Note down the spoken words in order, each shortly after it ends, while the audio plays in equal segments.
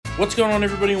What's going on,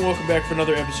 everybody, and welcome back for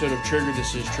another episode of Triggered.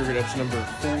 This is Triggered episode number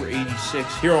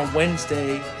 486 here on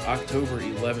Wednesday, October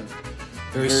 11th.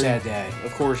 Very sad day.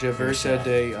 Of course, yeah, very sad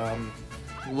day.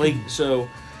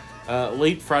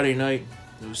 Late Friday night,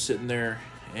 I was sitting there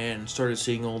and started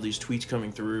seeing all these tweets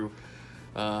coming through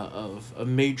of a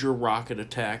major rocket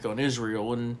attack on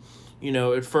Israel. And, you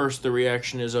know, at first the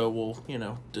reaction is, oh, well, you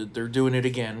know, they're doing it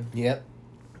again. Yep.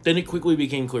 Then it quickly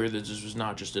became clear that this was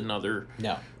not just another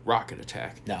rocket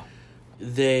attack. No.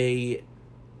 They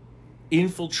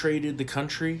infiltrated the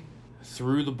country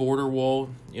through the border wall,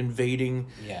 invading.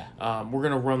 Yeah. We're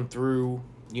going to run through,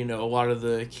 you know, a lot of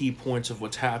the key points of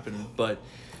what's happened, but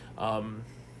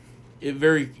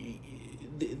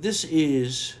this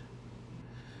is,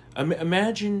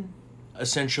 imagine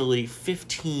essentially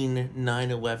 15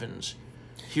 9/11s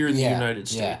here in the United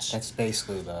States. Yeah, that's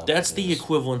basically That's the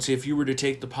equivalency if you were to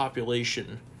take the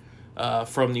population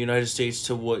from the United States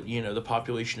to what, you know, the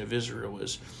population of Israel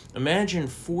is. Imagine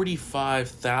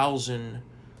 45,000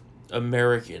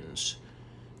 Americans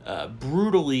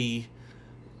brutally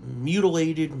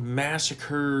mutilated,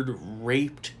 massacred,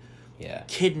 raped,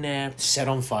 kidnapped, set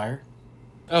on fire.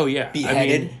 Oh yeah,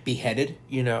 beheaded.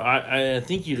 You know, I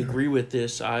think you'd agree with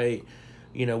this.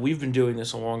 You know, we've been doing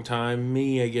this a long time.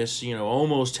 Me, I guess, you know,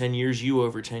 almost 10 years. You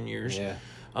over 10 years. Yeah.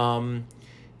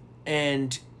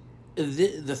 And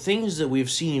the things that we've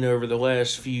seen over the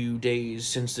last few days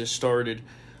since this started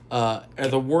are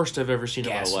the worst I've ever seen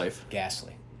in my life.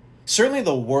 Ghastly. Certainly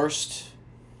the worst.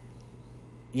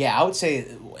 Yeah, I would say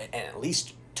at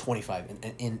least 25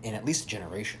 in at least a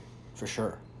generation, for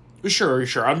sure.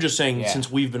 Sure. I'm just saying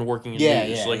since we've been working in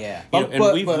news. But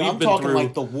I'm talking through,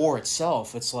 like the war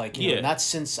itself. It's like, you know, not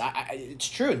since it's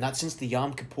true. Not since the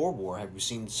Yom Kippur War have we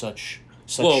seen such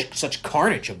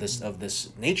carnage of this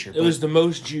nature. It was the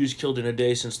most Jews killed in a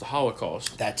day since the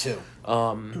Holocaust. That too.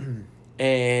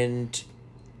 And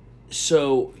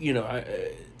so, you know,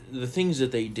 the things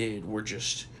that they did were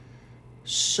just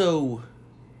so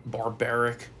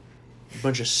barbaric. A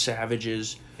bunch of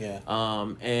savages. Yeah.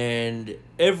 And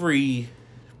every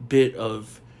bit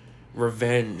of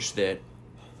revenge that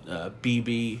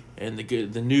Bibi and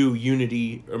the new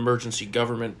unity emergency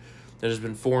government that has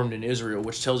been formed in Israel,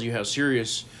 which tells you how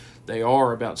serious they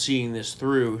are about seeing this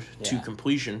through to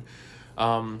completion.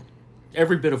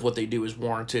 Every bit of what they do is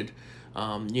warranted.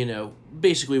 You know,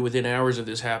 basically within hours of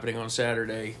this happening on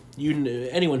Saturday,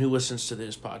 anyone who listens to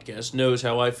this podcast knows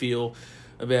how I feel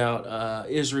about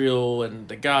Israel and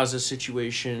the Gaza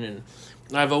situation, and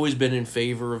I've always been in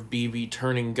favor of Bibi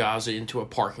turning Gaza into a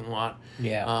parking lot.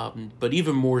 Yeah. But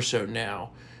even more so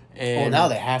now. And now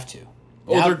they have to.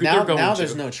 They're going now to.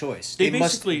 There's no choice.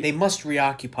 They must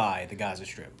reoccupy the Gaza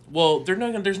Strip. Well, there's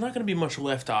not going to be much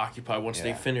left to occupy once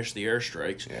they finish the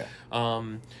airstrikes. Yeah.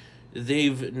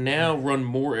 They've now run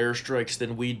more airstrikes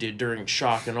than we did during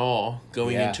shock and awe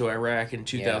going into Iraq in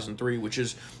 2003, which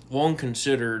is long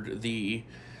considered the,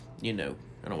 you know,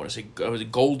 I don't want to say the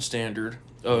gold standard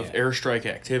of airstrike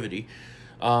activity.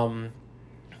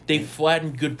 They've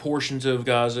flattened good portions of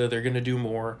Gaza. They're going to do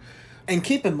more. And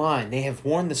keep in mind, they have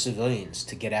warned the civilians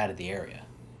to get out of the area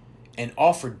and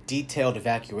offered detailed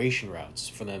evacuation routes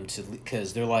for them to,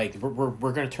 because they're like,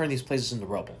 we're going to turn these places into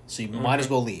rubble, so you might as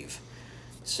well leave.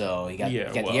 So you got the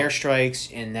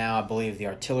airstrikes, and now I believe the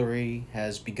artillery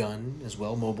has begun as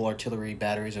well. Mobile artillery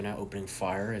batteries are now opening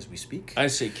fire as we speak. I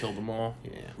say kill them all.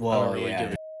 Yeah. Well, I don't really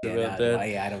give a shit about that.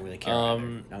 I don't really care.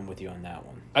 I'm with you on that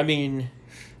one. I mean,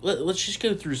 let's just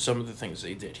go through some of the things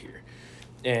they did here.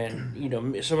 And, you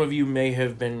know, some of you may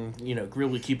have been, you know,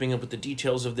 really keeping up with the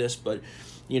details of this, but,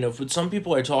 you know, for some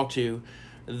people I talk to,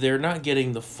 they're not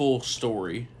getting the full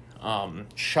story.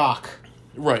 Shock.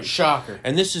 Right. Shocker.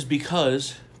 And this is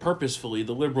because, purposefully,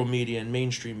 the liberal media and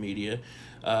mainstream media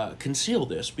conceal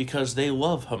this because they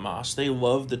love Hamas. They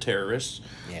love the terrorists.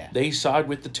 Yeah. They side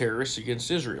with the terrorists against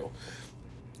Israel.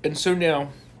 And so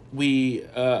now we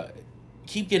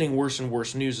keep getting worse and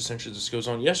worse news, essentially, as this goes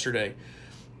on. Yesterday,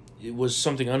 it was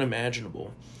something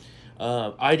unimaginable.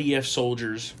 IDF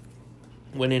soldiers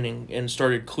went in and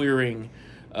started clearing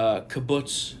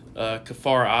kibbutz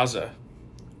Kfar Aza,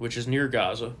 which is near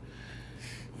Gaza.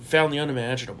 Found the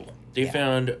unimaginable. They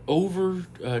found over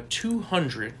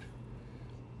 200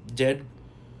 dead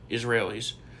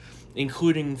Israelis,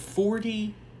 including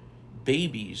 40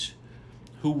 babies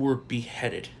who were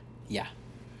beheaded. Yeah.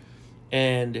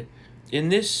 And in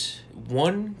this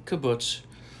one kibbutz,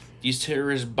 these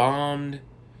terrorists bombed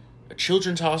a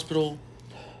children's hospital,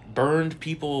 burned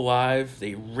people alive,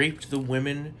 they raped the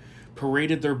women,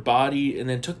 paraded their body, and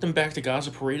then took them back to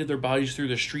Gaza, paraded their bodies through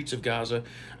the streets of Gaza.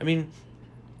 I mean,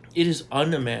 it is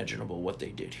unimaginable what they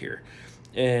did here.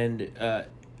 And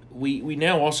we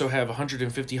now also have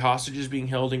 150 hostages being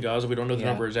held in Gaza. We don't know the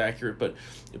number is accurate, but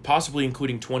possibly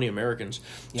including 20 Americans.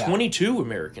 22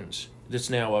 Americans that's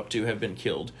now up to have been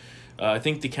killed. I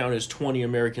think the count is 20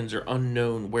 Americans are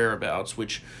unknown whereabouts,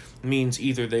 which means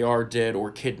either they are dead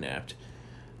or kidnapped.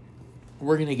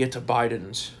 We're going to get to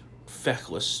Biden's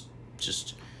feckless,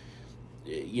 just,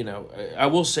 I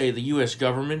will say the U.S.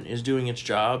 government is doing its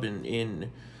job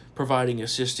in providing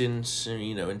assistance and,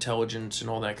 intelligence and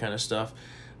all that kind of stuff.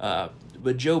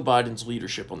 But Joe Biden's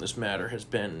leadership on this matter has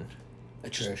been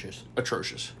atrocious.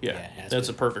 Atrocious. Yeah, that's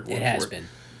a perfect word for it. It has been.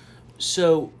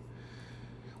 So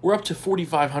we're up to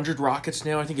 4,500 rockets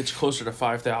now. I think it's closer to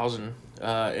 5,000.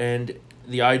 And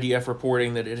the IDF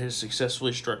reporting that it has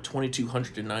successfully struck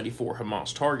 2,294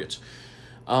 Hamas targets.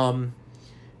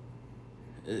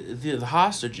 The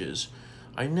hostages,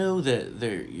 I know that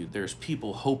there's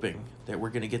people hoping that we're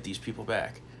going to get these people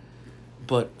back.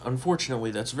 But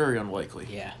unfortunately, that's very unlikely.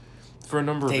 Yeah. For a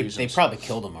number of reasons. They probably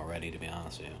killed them already, to be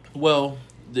honest with you. Well,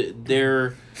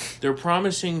 they're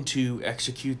promising to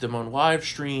execute them on live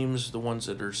streams, the ones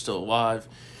that are still alive.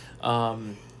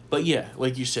 But yeah,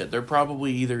 like you said, they're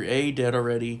probably either A, dead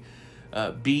already,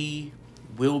 B,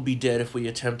 will be dead if we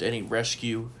attempt any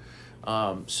rescue.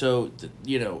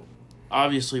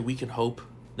 Obviously we can hope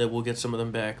that we'll get some of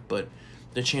them back, but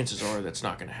the chances are that's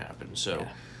not going to happen. So,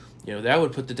 that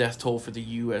would put the death toll for the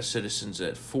U.S. citizens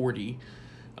at 40.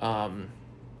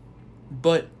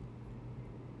 But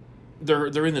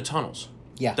they're in the tunnels.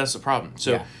 Yeah. That's the problem.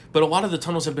 So, but a lot of the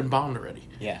tunnels have been bombed already.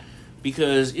 Yeah.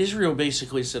 Because Israel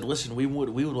basically said, listen, we would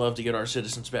love to get our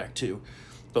citizens back too,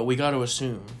 but we got to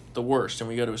assume the worst, and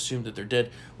we got to assume that they're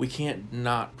dead. We can't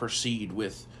not proceed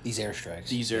with these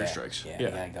airstrikes. Yeah, you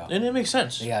gotta go. And it makes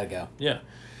sense. You gotta go. Yeah.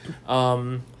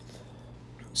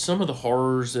 Some of the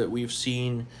horrors that we've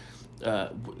seen,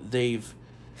 they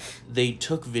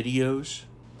took videos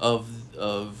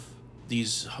of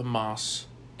these Hamas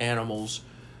animals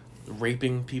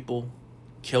raping people,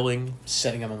 killing,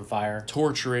 setting them on fire,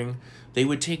 torturing. They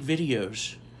would take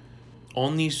videos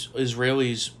on these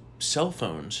Israelis' cell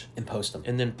phones and post them,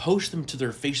 and then post them to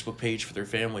their Facebook page for their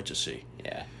family to see.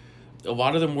 Yeah. A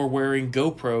lot of them were wearing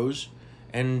GoPros,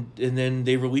 and then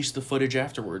they released the footage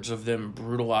afterwards of them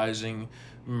brutalizing,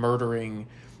 murdering,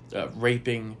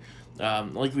 raping.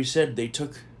 Like we said, they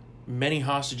took many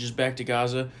hostages back to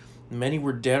Gaza. Many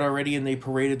were dead already, and they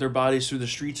paraded their bodies through the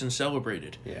streets and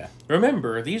celebrated. Yeah.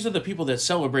 Remember, these are the people that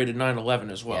celebrated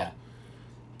 9/11 as well.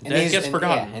 Yeah. That gets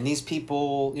forgotten. Yeah, and these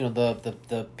people,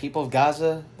 the people of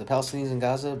Gaza, the Palestinians in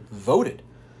Gaza, voted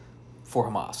for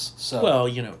Hamas. So well,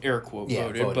 air quote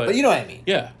voted, but you know what I mean.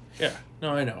 Yeah.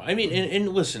 No, I know. I mean, and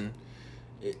listen,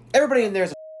 everybody in there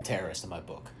is a terrorist in my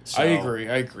book. So, I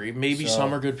agree. Maybe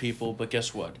some are good people, but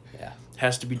guess what? Yeah.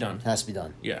 Has to be done. Has to be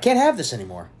done. Yeah. Can't have this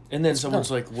anymore. And then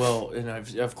someone's like, well, and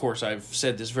I've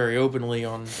said this very openly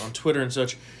on Twitter and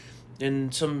such,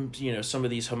 and some of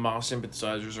these Hamas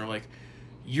sympathizers are like,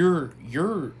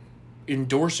 you're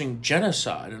endorsing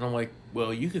genocide, and I'm like,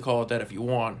 well, you could call it that if you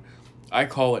want. I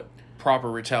call it proper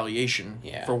retaliation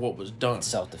for what was done.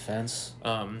 Self-defense.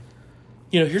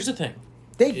 Here's the thing.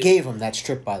 They gave them that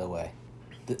strip, by the way.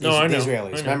 The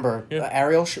Israelis. Remember,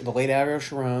 the late Ariel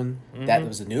Sharon, that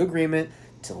was the new agreement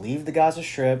to leave the Gaza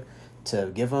Strip,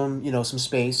 to give them, some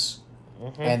space,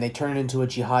 and they turned it into a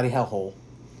jihadi hellhole.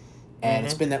 And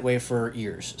it's been that way for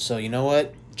years. So, you know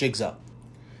what? Jig's up.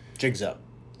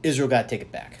 Israel got to take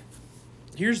it back.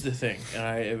 Here's the thing, and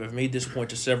I've made this point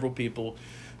to several people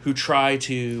who try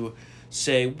to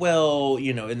say, well,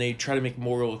 and they try to make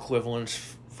moral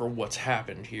equivalence for what's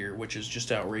happened here, which is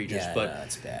just outrageous. Yeah, but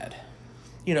that's bad.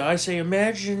 I say,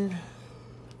 imagine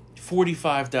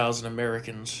 45,000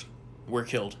 Americans were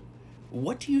killed.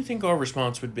 What do you think our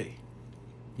response would be?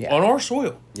 Yeah. On our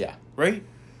soil. Yeah. Right?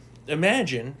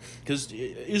 Imagine, because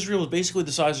Israel is basically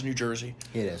the size of New Jersey.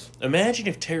 It is. Imagine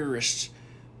if terrorists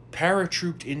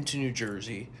paratrooped into New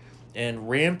Jersey and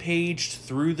rampaged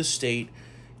through the state,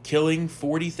 killing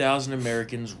 40,000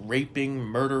 Americans, raping,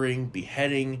 murdering,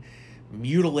 beheading,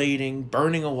 mutilating,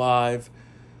 burning alive.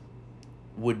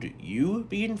 Would you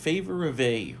be in favor of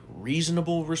a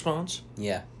reasonable response?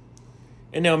 Yeah.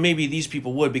 And now maybe these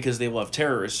people would because they love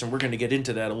terrorists, and we're going to get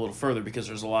into that a little further because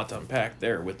there's a lot to unpack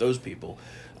there with those people.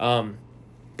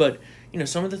 But,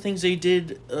 some of the things they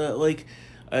did,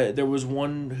 there was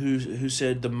one who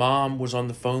said the mom was on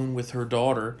the phone with her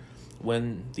daughter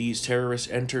when these terrorists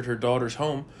entered her daughter's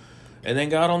home, and then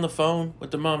got on the phone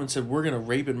with the mom and said, we're going to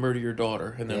rape and murder your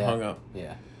daughter, and then hung up.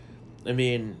 Yeah. I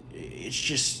mean, it's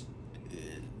just,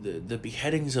 the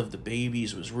beheadings of the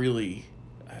babies was really...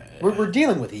 We're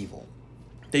dealing with evil.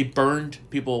 They burned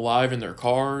people alive in their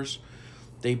cars.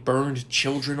 They burned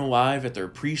children alive at their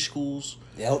preschools.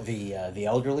 The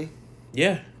elderly.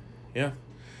 Yeah, yeah.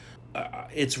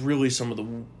 It's really some of the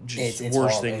just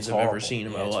worst things I've ever seen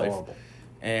in my life. Horrible.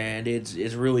 And it's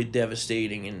really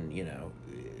devastating, and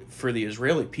for the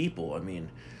Israeli people. I mean,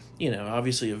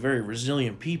 obviously a very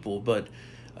resilient people, but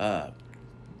and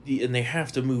they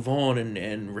have to move on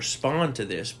and respond to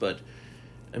this. But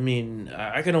I mean,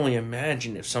 I can only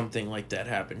imagine if something like that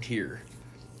happened here,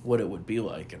 what it would be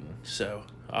like. And so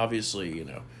obviously,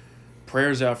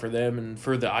 prayers out for them and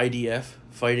for the IDF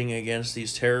fighting against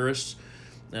these terrorists.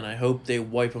 And I hope they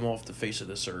wipe them off the face of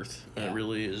this earth. Yeah. It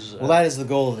really is. Well, that is the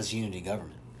goal of this unity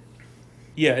government.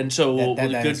 Yeah, and so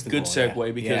good goal,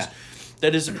 segue, because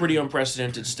that is a pretty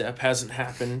unprecedented step. Hasn't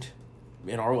happened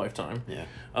in our lifetime.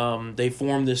 Yeah. They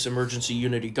formed this emergency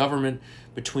unity government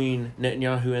between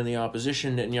Netanyahu and the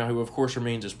opposition. Netanyahu, of course,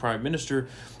 remains as prime minister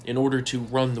in order to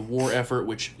run the war effort,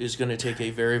 which is going to take a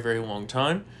very, very long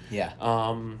time. Yeah.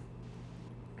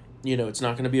 It's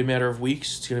not going to be a matter of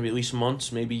weeks. It's going to be at least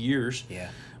months, maybe years. Yeah.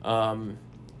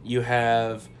 You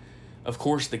have, of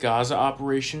course, the Gaza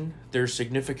operation. There's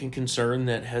significant concern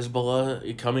that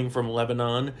Hezbollah, coming from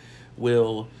Lebanon,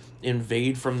 will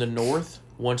invade from the north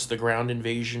once the ground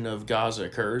invasion of Gaza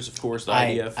occurs. Of course, the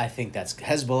IDF... I think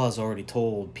Hezbollah has already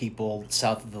told people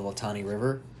south of the Litani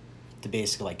River to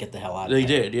basically get the hell out of there. They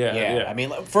did, yeah. I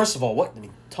mean, first of all, what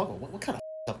kind of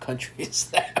up country is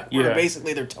that? Yeah. Where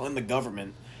basically they're telling the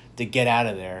government to get out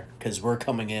of there because we're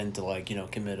coming in to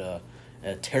commit a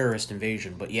terrorist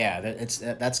invasion. But yeah,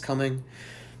 that's coming,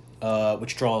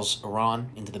 which draws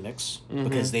Iran into the mix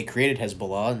because they created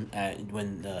Hezbollah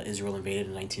when Israel invaded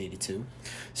in 1982.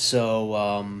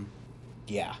 So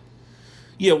yeah.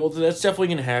 Yeah, well, that's definitely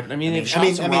going to happen. I mean, they've shot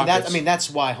some rockets. That's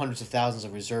why hundreds of thousands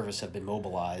of reservists have been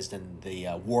mobilized, and the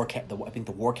I think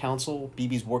the War Council,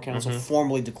 BB's War Council,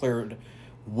 formally declared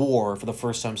war for the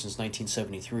first time since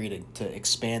 1973 to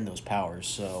expand those powers.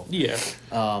 So yeah.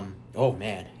 Oh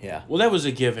man, yeah. Well, that was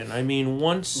a given. I mean,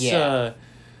 once this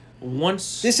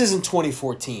isn't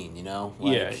 2014,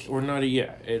 we're not.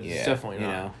 It's definitely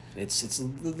not. It's a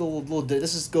little.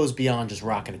 This goes beyond just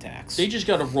rocket attacks. They just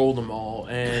got to roll them all,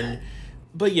 and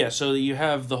but yeah. So you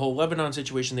have the whole Lebanon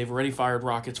situation. They've already fired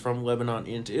rockets from Lebanon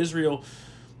into Israel.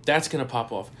 That's gonna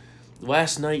pop off.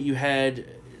 Last night you had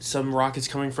some rockets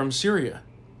coming from Syria.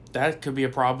 That could be a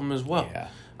problem as well. Yeah.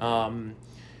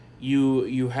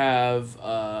 You have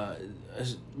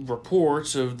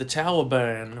reports of the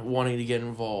Taliban wanting to get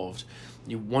involved.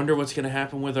 You wonder what's going to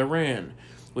happen with Iran,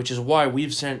 which is why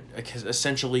we've sent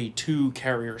essentially 2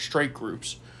 carrier strike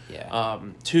groups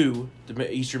to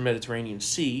the Eastern Mediterranean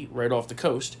Sea right off the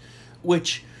coast,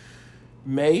 which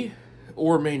may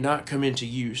or may not come into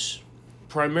use.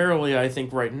 Primarily, I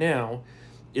think right now,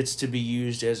 it's to be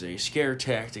used as a scare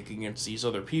tactic against these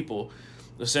other people,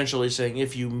 essentially saying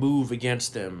if you move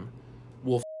against them,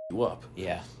 we'll you up.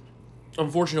 Yeah.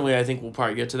 Unfortunately, I think we'll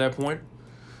probably get to that point.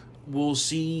 We'll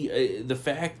see the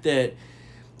fact that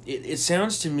it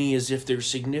sounds to me as if there's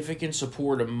significant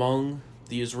support among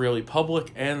the Israeli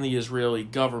public and the Israeli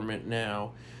government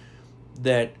now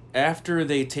that after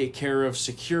they take care of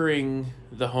securing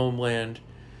the homeland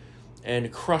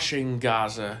and crushing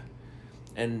Gaza,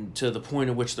 and to the point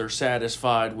at which they're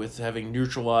satisfied with having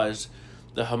neutralized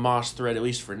the Hamas threat, at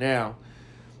least for now,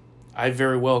 I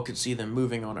very well could see them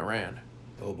moving on Iran.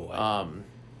 Oh, boy.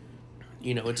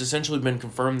 It's essentially been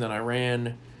confirmed that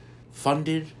Iran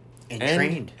funded and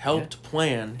trained, helped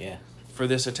plan for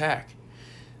this attack.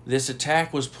 This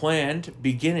attack was planned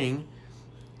beginning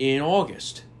in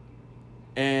August.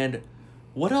 And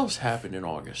what else happened in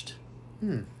August?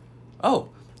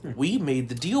 We made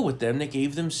the deal with them that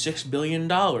gave them $6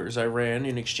 billion, Iran,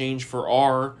 in exchange for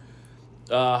our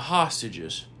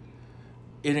hostages,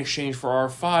 in exchange for our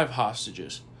 5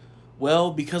 hostages.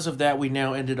 Well, because of that, we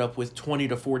now ended up with 20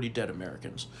 to 40 dead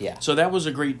Americans. Yeah. So that was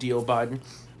a great deal, Biden.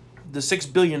 The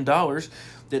 $6 billion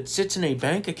that sits in a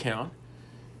bank account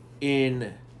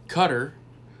in Qatar,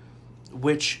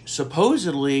 which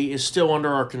supposedly is still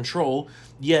under our control,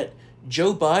 yet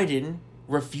Joe Biden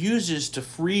refuses to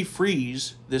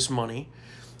freeze this money,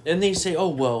 and they say,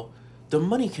 the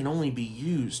money can only be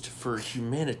used for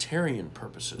humanitarian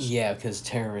purposes. Yeah, because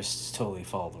terrorists totally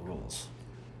follow the rules.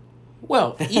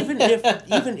 Well, even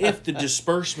if the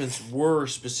disbursements were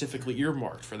specifically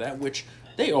earmarked for that, which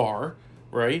they are,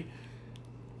 right?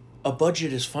 A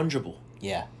budget is fungible.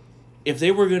 Yeah. If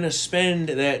they were going to spend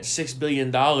that $6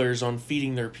 billion on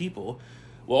feeding their people,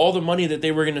 well, all the money that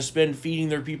they were going to spend feeding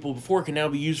their people before can now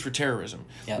be used for terrorism.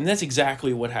 Yep. And that's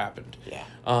exactly what happened. Yeah.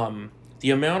 The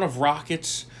amount of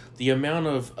rockets, the amount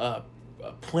of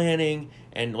planning,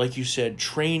 and like you said,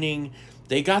 training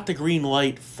they got the green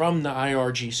light from the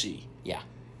IRGC. Yeah.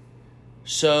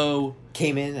 So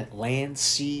Came in at land,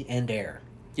 sea, and air.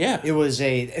 yeah, It was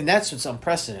and that's what's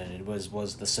unprecedented. Was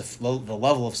the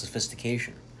level of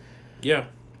sophistication. yeah.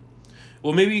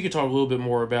 Well, maybe you could talk a little bit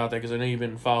more about that because I know you've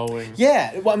been following.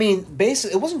 Yeah, well, I mean,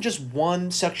 basically, it wasn't just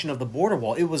one section of the border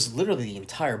wall. It was literally the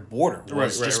entire border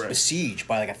was just besieged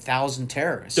by like 1,000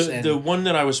 terrorists. The one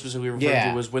that I was specifically referring to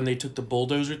Yeah. was when they took the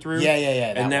bulldozer through. Yeah.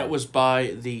 And that one. was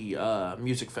by the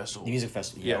music festival. The music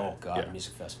festival. Yeah, Oh, God, yeah. the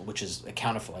music festival, which is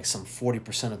accounted for like some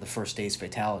 40% of the first day's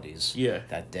fatalities Yeah.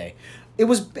 that day. It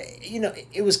was,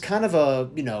 it was kind of a,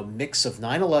 mix of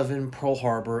 9/11, Pearl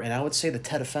Harbor, and I would say the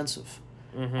Tet Offensive.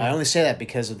 Mm-hmm. I only say that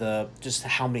because of just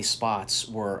how many spots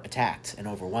were attacked and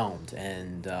overwhelmed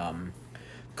and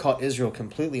caught Israel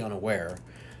completely unaware.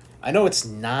 I know it's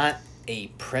not a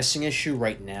pressing issue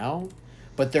right now,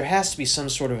 but there has to be some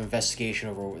sort of investigation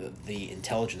over the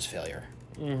intelligence failure.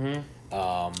 Mm-hmm.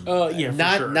 Yeah,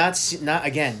 for sure.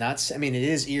 Not. I mean, it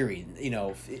is eerie.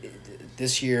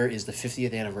 This year is the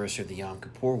 50th anniversary of the Yom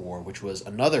Kippur War, which was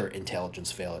another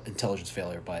intelligence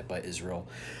failure by Israel.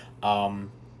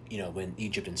 When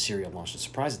Egypt and Syria launched a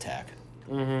surprise attack,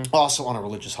 also on a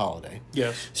religious holiday.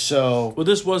 Yes. So. Well,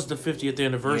 this was the 50th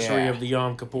anniversary of the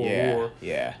Yom Kippur War.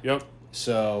 Yeah. Yep.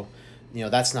 So,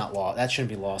 that's not that shouldn't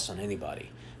be lost on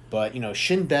anybody. But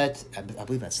Shin Bet, I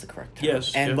believe that's the correct term.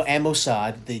 Yes. And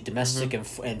Mossad, the domestic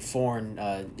and foreign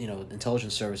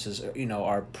intelligence services,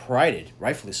 are prided,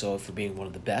 rightfully so, for being one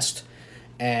of the best.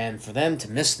 And for them to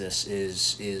miss this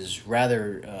is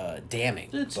rather damning.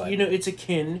 It's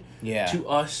akin to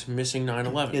us missing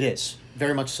 9/11. It is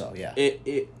very much so. Yeah.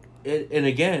 And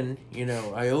again,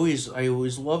 I always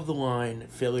love the line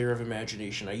 "failure of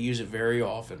imagination." I use it very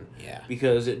often. Yeah.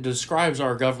 Because it describes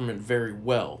our government very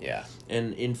well. Yeah.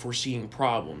 And in foreseeing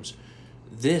problems,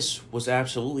 this was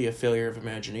absolutely a failure of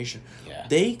imagination. Yeah.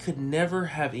 They could never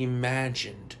have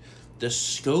imagined the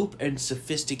scope and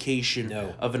sophistication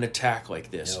of an attack like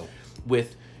this,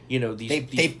 with these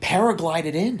they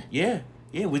paraglided in. Yeah,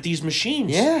 with these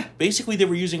machines. Yeah, basically they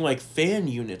were using like fan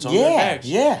units on their backs.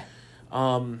 Yeah,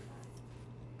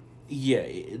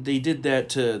 they did that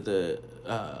to the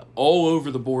all over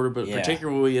the border, but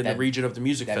particularly in the region of the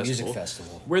music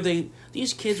festival, where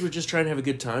these kids were just trying to have a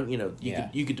good time.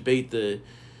 You could debate the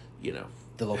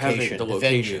location, the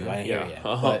location. Venue, I hear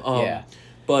you.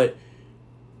 But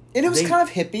and it was kind of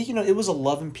hippie, it was a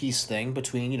love and peace thing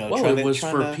between, it was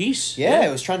for peace. Yeah, it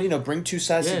was trying to, bring two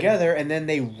sides together, and then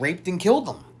they raped and killed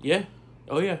them. Yeah.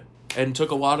 Oh, yeah. And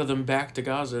took a lot of them back to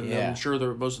Gaza, and I'm sure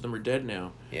most of them are dead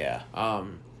now. Yeah.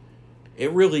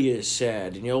 It really is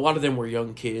sad. And, a lot of them were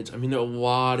young kids. I mean, a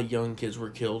lot of young kids were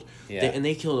killed. Yeah. And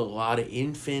they killed a lot of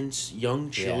infants,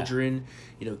 young children,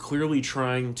 clearly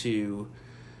trying to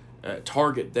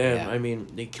target them. Yeah. I mean,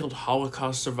 they killed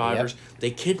Holocaust survivors. Yep.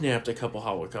 They kidnapped a couple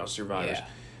Holocaust survivors.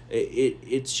 Yeah.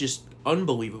 It's just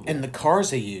unbelievable. And the cars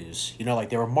they use,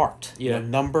 they were marked.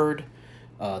 Numbered.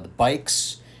 The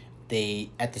bikes,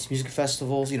 at this music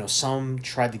festivals, some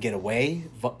tried to get away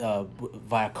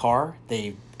via car.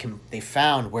 They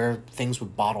found where things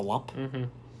would bottle up,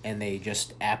 and they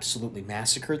just absolutely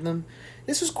massacred them.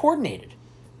 This was coordinated.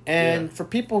 And for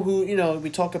people who,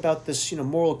 we talk about this,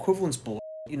 moral equivalence bull.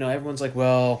 Everyone's like,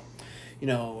 well,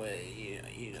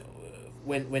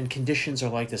 when conditions are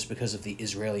like this because of the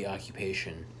Israeli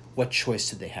occupation, what choice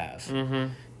did they have?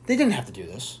 Mm-hmm. They didn't have to do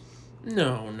this.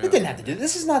 No. They didn't have to do this.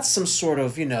 This is not some sort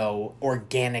of,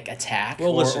 organic attack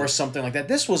or something like that.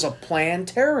 This was a planned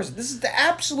terrorism. This is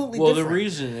absolutely different. Well, the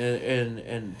reason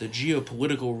and the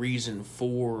geopolitical reason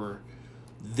for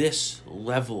this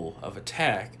level of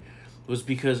attack was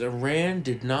because Iran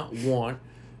did not want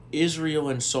Israel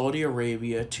and Saudi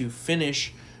Arabia to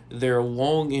finish their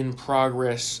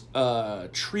long-in-progress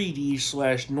treaty /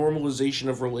 normalization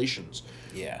of relations.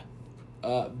 Yeah.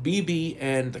 Bibi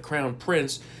and the Crown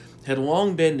Prince had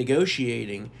long been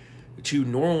negotiating to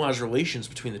normalize relations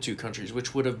between the two countries,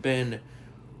 which would have been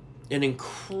an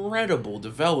incredible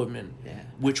development,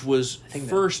 which was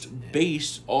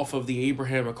based off of the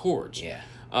Abraham Accords. Yeah.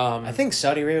 I think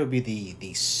Saudi Arabia would be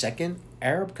the second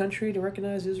Arab country to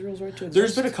recognize Israel's right to exist.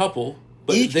 There's been a couple,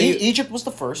 but Egypt was the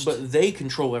first. But they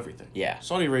control everything. Yeah.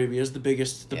 Saudi Arabia is the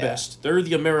biggest, the best. They're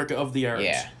the America of the Arabs.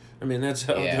 Yeah. I mean, that's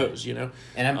how it goes, And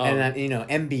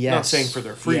MBS. Not saying for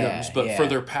their freedoms, but for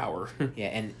their power.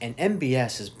 And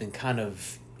MBS has been kind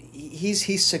of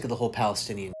he's sick of the whole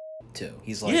Palestinian too.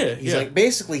 He's like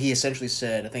basically he essentially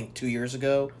said, I think 2 years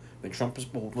ago when Trump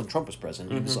was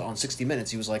president, he was on 60 Minutes.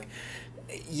 He was like,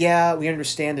 yeah, we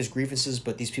understand there's grievances,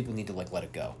 but these people need to let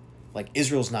it go. Like,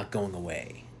 Israel's not going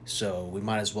away, so we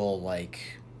might as well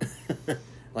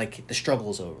Like the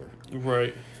struggle is over.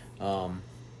 Right. I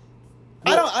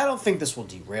don't think this will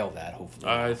derail that.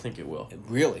 Hopefully, I think it will.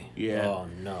 Really? Yeah. Oh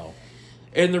no.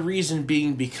 And the reason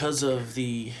being because of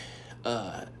the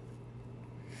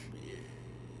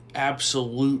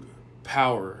absolute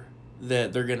power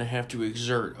that they're going to have to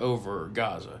exert over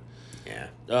Gaza. Yeah.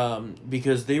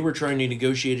 Because they were trying to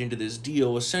negotiate into this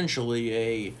deal essentially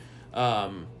a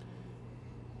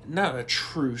not a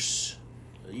truce,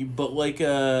 but like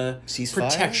a Ceasefire?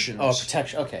 protections. Oh,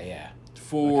 protection. Okay, yeah.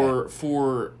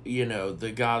 For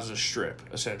the Gaza Strip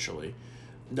essentially.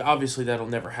 Obviously that'll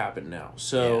never happen now.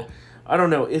 So Yeah. I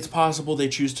don't know. It's possible they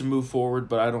choose to move forward,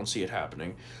 but I don't see it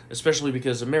happening, especially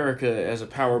because America as a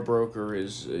power broker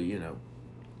is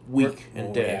weak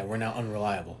and dead. Yeah, we're now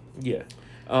unreliable. Yeah.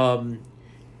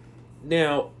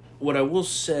 Now, what I will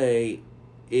say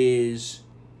is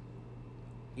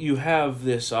you have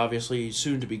this obviously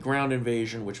soon to be ground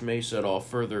invasion, which may set off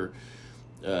further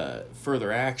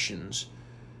actions.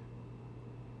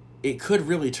 It could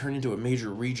really turn into a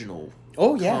major regional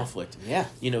conflict. Yeah.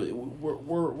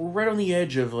 We're right on the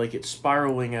edge of like it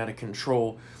spiraling out of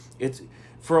control. It's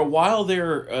for a while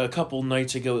there, a couple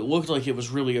nights ago, it looked like it was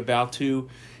really about to,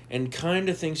 and kind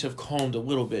of things have calmed a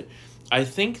little bit. I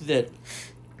think that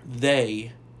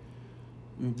they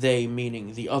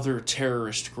meaning the other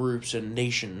terrorist groups and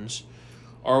nations,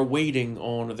 are waiting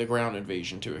on the ground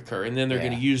invasion to occur, and then they're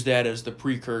going to use that as the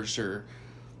precursor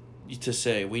to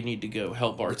say we need to go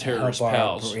help our terrorist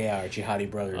pals. Our jihadi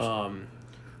brothers.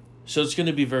 So it's going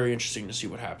to be very interesting to see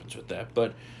what happens with that.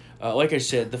 But like I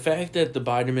said, the fact that the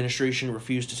Biden administration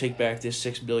refused to take back this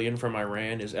 $6 billion from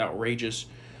Iran is outrageous.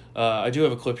 I do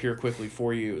have a clip here quickly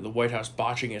for you. The White House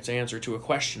botching its answer to a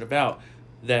question about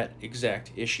that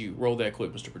exact issue. Roll that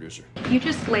clip, Mr. Producer. You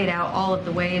just laid out all of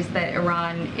the ways that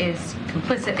Iran is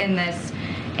complicit in this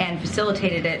and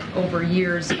facilitated it over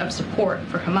years of support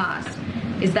for Hamas.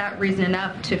 Is that reason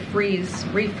enough to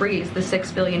refreeze the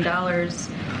 $6 billion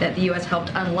that the U.S.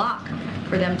 helped unlock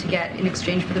for them to get in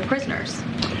exchange for the prisoners?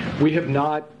 We have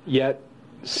not yet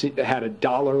had a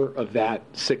dollar of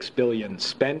that $6 billion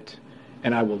spent,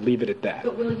 and I will leave it at that.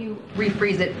 But will you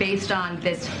refreeze it based on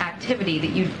this activity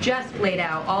that you just laid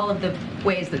out, all of the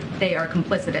ways that they are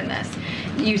complicit in this?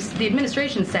 The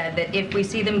administration said that if we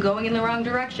see them going in the wrong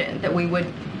direction, that we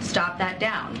would stop that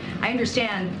down. I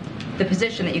understand the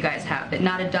position that you guys have, that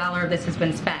not a dollar of this has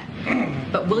been spent.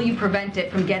 But will you prevent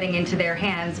it from getting into their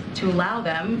hands to allow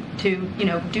them to,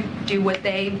 do what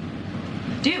they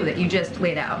do that you just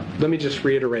laid out? Let me just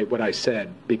reiterate what I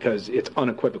said, because it's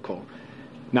unequivocal.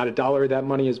 Not a dollar of that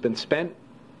money has been spent,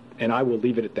 and I will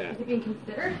leave it at that. Is it being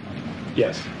considered?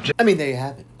 Yes. I mean, there you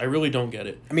have it. I really don't get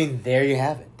it. I mean, there you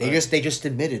have it. They just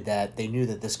admitted that they knew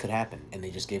that this could happen, and they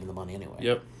just gave them the money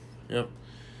anyway. Yep.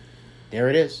 There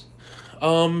it is.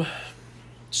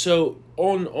 So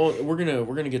on we're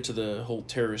gonna get to the whole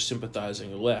terrorist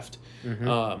sympathizing left,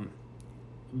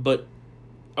 but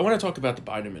I want to talk about the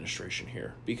Biden administration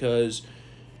here, because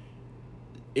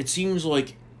it seems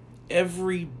like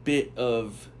every bit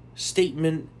of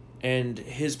statement and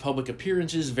his public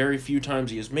appearances, very few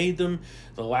times he has made them,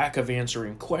 the lack of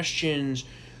answering questions,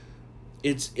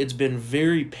 it's been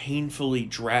very painfully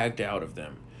dragged out of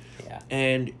them. Yeah.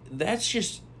 And that's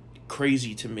just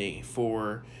crazy to me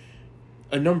for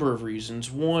a number of reasons.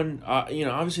 One,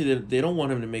 obviously they don't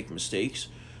want him to make mistakes,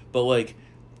 but like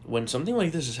when something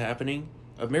like this is happening,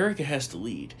 America has to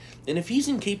lead. And if he's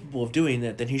incapable of doing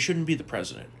that, then he shouldn't be the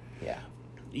president. Yeah.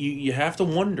 You have to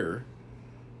wonder,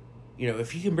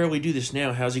 if he can barely do this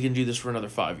now, how's he going to do this for another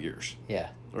 5 years? Yeah.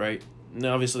 Right?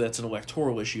 Now, obviously that's an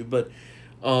electoral issue, but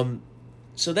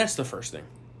so that's the first thing.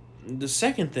 The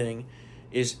second thing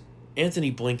is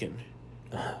Anthony Blinken.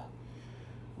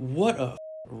 What a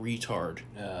retard.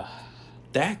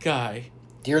 That guy.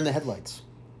 Deer in the headlights.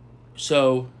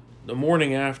 So, the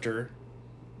morning after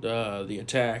the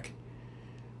attack,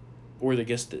 or I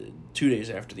guess the 2 days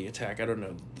after the attack, I don't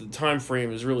know. The time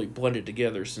frame is really blended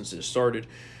together since it started.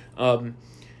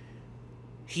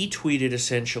 He tweeted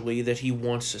essentially that he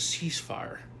wants a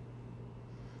ceasefire.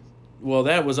 Well,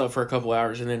 that was up for a couple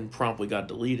hours and then promptly got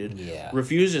deleted. Yeah.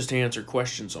 Refuses to answer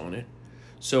questions on it.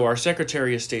 So our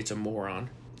Secretary of State's a moron.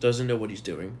 Doesn't know what he's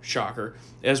doing. Shocker.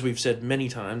 As we've said many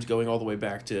times, going all the way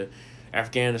back to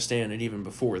Afghanistan and even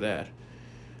before that.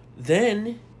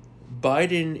 Then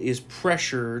Biden is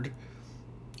pressured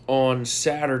on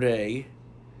Saturday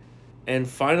and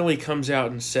finally comes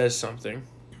out and says something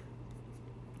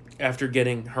after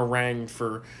getting harangued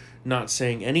for not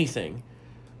saying anything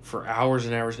for hours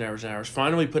and hours and hours and hours.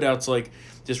 Finally put out like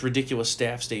this ridiculous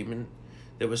staff statement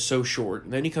that was so short.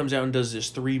 And then he comes out and does this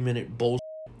 3-minute bullshit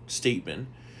statement.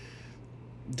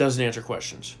 doesn't answer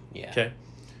questions. Yeah. Okay.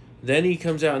 Then he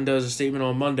comes out and does a statement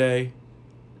on Monday.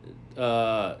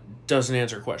 Doesn't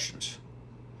answer questions.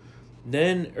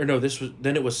 Then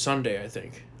it was Sunday, I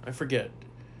think. I forget.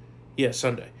 Yeah,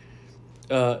 Sunday.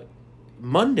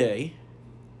 Monday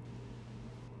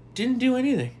didn't do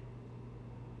anything.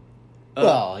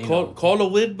 Called a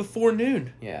lid before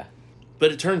noon. Yeah.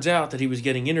 But it turns out that he was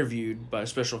getting interviewed by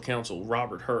special counsel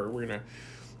Robert Hur. We're going to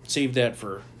save that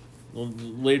for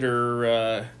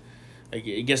later, I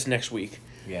guess next week.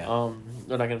 Yeah. We're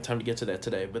not going to have time to get to that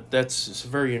today, but it's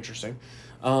very interesting.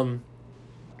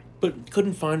 But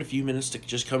couldn't find a few minutes to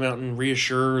just come out and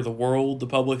reassure the world, the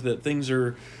public, that things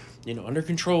are, under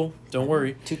control. Don't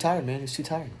worry. Too tired, man. He's too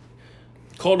tired.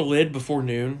 Called a lid before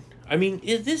noon. I mean,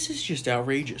 this is just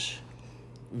outrageous.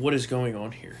 What is going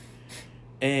on here?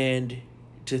 And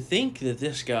to think that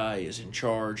this guy is in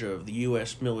charge of the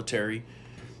U.S. military,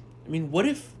 I mean, what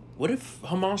if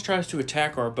Hamas tries to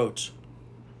attack our boats?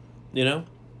 I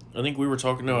think we were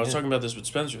talking. No, I was talking about this with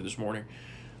Spencer this morning.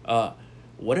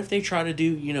 What if they try to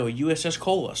do, a USS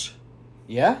Colas?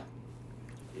 Yeah.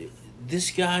 This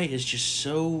guy is just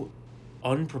so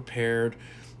unprepared.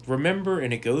 Remember,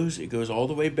 and it goes all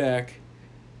the way back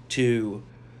to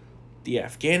the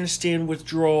Afghanistan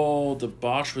withdrawal, the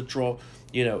Bosch withdrawal.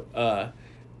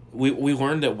 We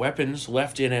learned that weapons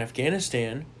left in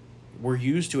Afghanistan were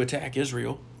used to attack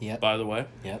Israel. Yep. By the way.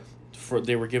 Yep.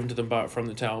 They were given to them from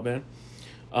the Taliban.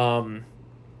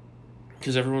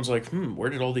 Because everyone's like, where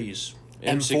did all these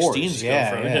M16s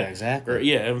come from? Yeah, exactly.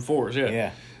 M4s,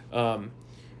 yeah.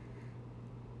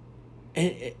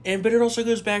 But it also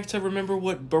goes back to remember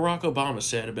what Barack Obama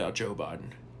said about Joe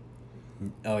Biden.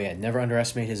 Oh, yeah. Never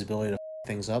underestimate his ability to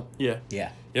things up. Yeah.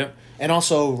 Yeah. Yep. And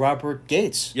also Robert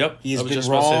Gates. Yep. He's been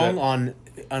wrong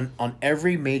on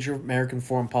every major American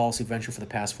foreign policy venture for the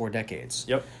past 4 decades.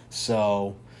 Yep.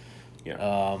 So, yeah.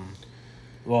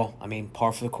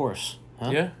 Par for the course.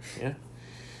 Huh?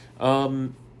 Yeah.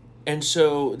 And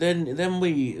so then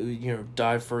we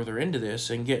dive further into this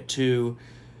and get to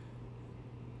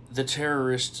the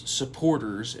terrorist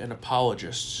supporters and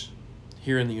apologists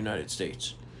here in the United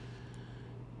States.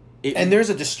 And there's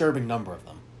a disturbing number of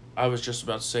them. I was just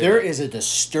about to say there is a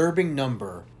disturbing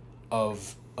number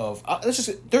of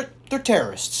they're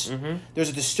terrorists. Mm-hmm. There's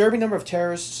a disturbing number of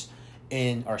terrorists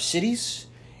in our cities,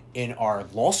 in our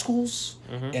law schools,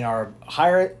 in our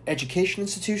higher education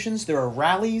institutions. There are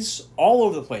rallies all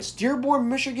over the place. Dearborn,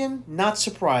 Michigan, not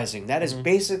surprising. That is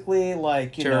basically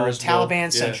like,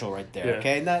 Taliban Central right there,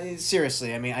 okay? Not,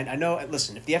 seriously, I mean, I know,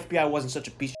 listen, if the FBI wasn't such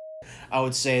a piece of shit, I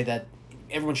would say that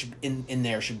everyone should in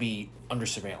there should be under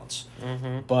surveillance.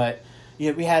 Mm-hmm. But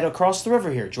we had across the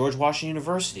river here, George Washington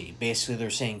University. Basically, they're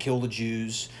saying kill the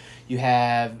Jews. You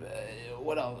have,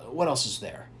 what else is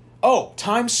there? Oh,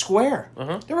 Times Square.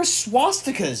 There were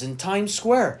swastikas in Times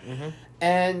Square.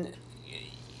 And,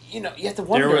 you have to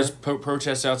wonder. There was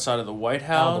protests outside of the White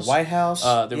House. The White House.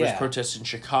 There was protests in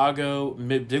Chicago,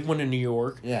 big one in New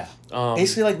York. Yeah.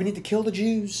 Basically, like, we need to kill the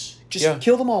Jews. Just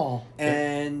kill them all.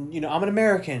 And, I'm an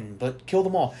American, but kill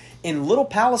them all. In Little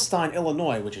Palestine,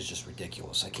 Illinois, which is just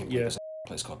ridiculous. I can't believe there's a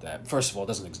place called that. First of all,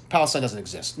 Palestine doesn't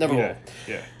exist. Never will.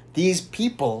 Yeah. These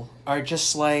people are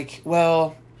just like,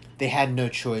 well, they had no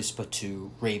choice but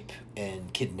to rape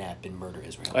and kidnap and murder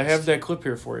Israelis. I have that clip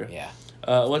here for you. Yeah.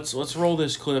 Let's roll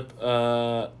this clip.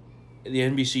 The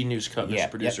NBC News cut, Mr.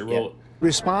 Producer. Roll it.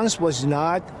 Response was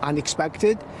not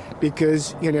unexpected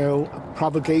because,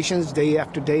 provocations day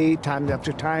after day, time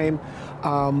after time,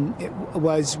 it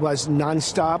was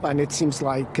nonstop, and it seems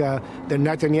like the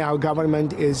Netanyahu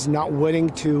government is not willing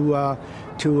to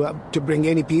bring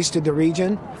any peace to the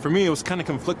region. For me, it was kind of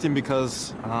conflicting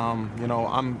because,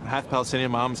 I'm half Palestinian,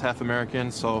 my mom's half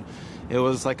American, so it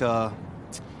was like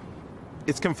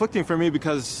it's conflicting for me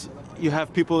because you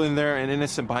have people in there and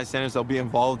innocent bystanders that'll be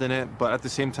involved in it, but at the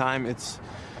same time, it's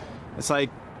like,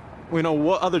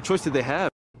 what other choice did they have?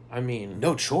 I mean,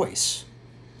 no choice.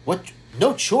 What?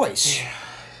 No choice.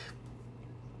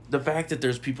 The fact that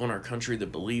there's people in our country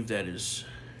that believe that is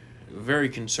very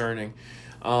concerning.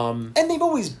 And they've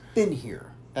always been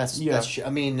here. That's I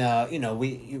mean,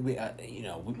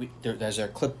 there's a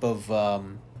clip of I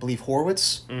believe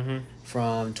Horowitz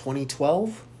from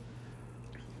 2012.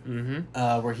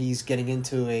 Where he's getting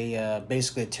into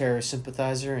basically a terrorist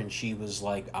sympathizer, and she was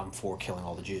like, I'm for killing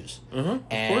all the Jews.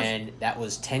 And that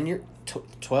was 10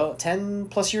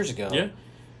 plus years ago. Yeah.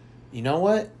 You know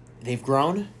what? They've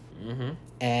grown.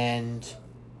 And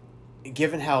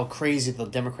given how crazy the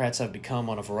Democrats have become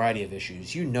on a variety of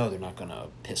issues, they're not going to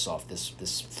piss off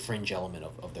this fringe element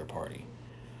of their party.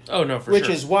 Oh, no, for Which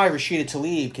sure. is why Rashida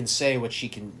Tlaib can say what she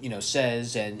can,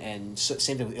 says, and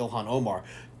same thing with Ilhan Omar.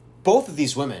 Both of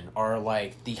these women are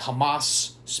like the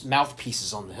Hamas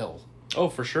mouthpieces on the Hill. Oh,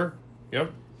 for sure.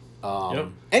 Yep. Yep.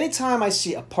 Anytime I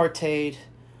see apartheid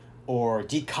or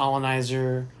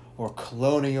decolonizer or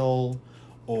colonial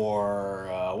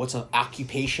or what's an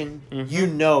occupation, you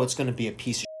know it's going to be a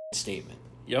piece of statement.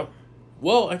 Yep.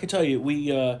 Well, I can tell you,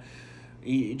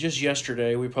 just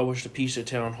yesterday we published a piece at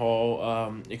Town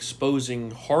Hall exposing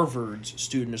Harvard's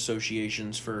student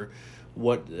associations for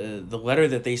what the letter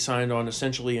that they signed on,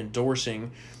 essentially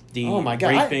endorsing the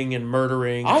raping and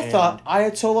murdering. I thought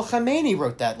Ayatollah Khamenei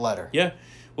wrote that letter. Yeah.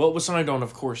 Well, it was signed on,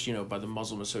 of course, by the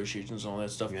Muslim associations and all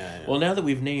that stuff. Yeah. Well, now that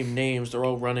we've named names, they're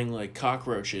all running like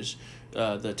cockroaches,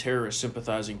 the terrorist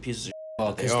sympathizing pieces of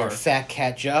Well, because their fat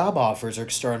cat job offers are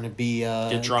starting to be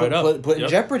get dried up. Put in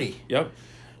jeopardy. Yep.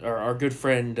 Our good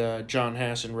friend John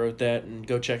Hassan wrote that, and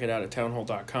go check it out at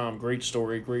townhall.com. Great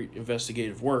story, great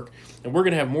investigative work. And we're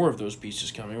going to have more of those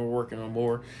pieces coming. We're working on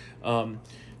more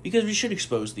because we should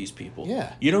expose these people.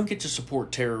 Yeah. You don't get to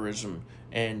support terrorism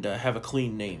and have a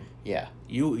clean name. Yeah.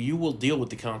 You will deal with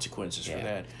the consequences for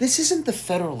that. This isn't the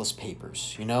Federalist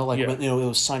Papers, when, it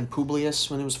was signed Publius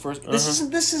when it was first. This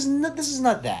is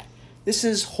not that. This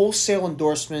is wholesale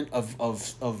endorsement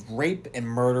of rape and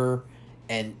murder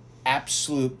and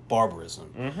absolute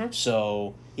barbarism. Mm-hmm.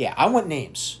 So, yeah, I want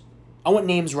names. I want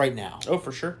names right now. Oh,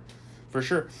 for sure. For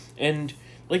sure. And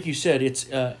like you said, it's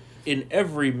in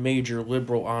every major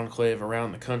liberal enclave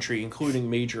around the country, including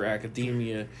major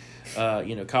academia,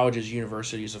 colleges,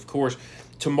 universities, of course.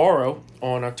 Tomorrow,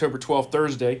 on October 12th,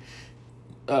 Thursday,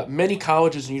 many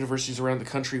colleges and universities around the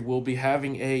country will be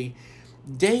having a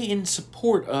day in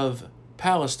support of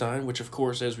Palestine, which, of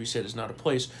course, as we said, is not a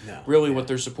place. No. Really, what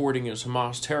they're supporting is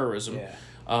Hamas terrorism. Yeah.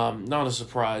 Not a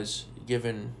surprise,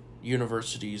 given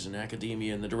universities and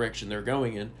academia and the direction they're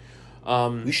going in.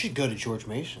 We should go to George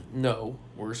Mason. No,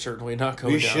 we're certainly not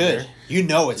going down should. there.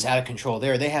 It's out of control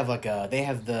there. They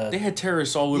had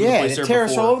terrorists all over the place there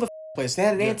terrorists before. all over the place. They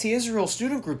had an anti-Israel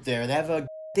student group there. They have a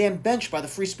damn bench by the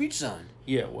free speech zone.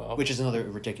 Yeah, well. Which is another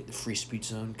ridiculous free speech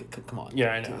zone. Come on.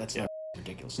 Yeah, I know. That's not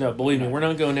ridiculous. No, believe me, we're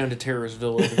not going down to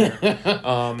Terroristville over there.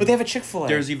 But they have a Chick-fil-A.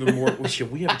 There's even more.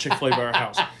 We have a Chick-fil-A by our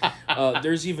house.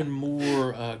 There's even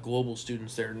more global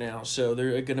students there now, so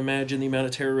I can imagine the amount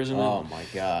of terrorism. Oh my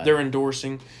God. They're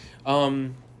endorsing.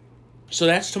 So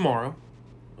that's tomorrow,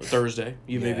 Thursday.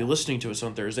 You may be listening to us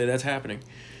on Thursday. That's happening.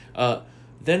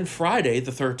 Then Friday,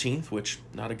 the 13th, which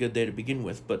not a good day to begin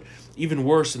with, but even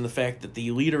worse in the fact that the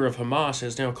leader of Hamas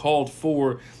has now called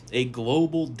for a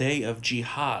global day of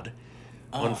jihad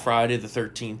on Friday the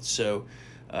 13th. So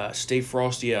stay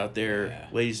frosty out there,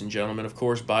 ladies and gentlemen. Of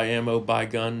course, buy ammo, buy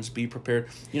guns, be prepared.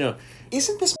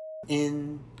 Isn't this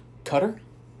in Qatar?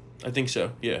 I think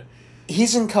so, yeah.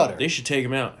 He's in Qatar. They should take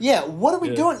him out. Yeah, what are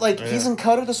we doing? He's in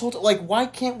Qatar this whole time. Why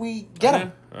can't we get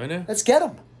him? I know. Let's get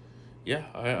him. Yeah,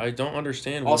 I don't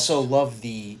understand. Also love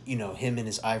the, him in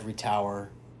his ivory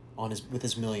tower with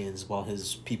his millions while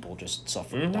his people just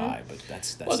suffer and die. But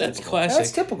that's typical. Classic.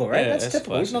 That's typical, right? Yeah, that's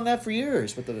typical. Classic. We've done that for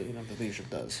years. What the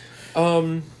leadership does.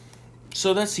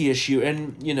 So that's the issue,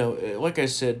 and like I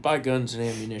said, buy guns and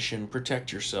ammunition,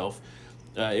 protect yourself.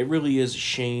 It really is a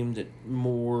shame that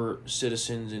more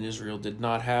citizens in Israel did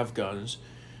not have guns.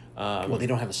 Well, they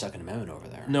don't have a Second Amendment over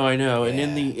there. No, I know, and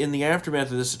in the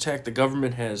aftermath of this attack, the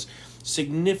government has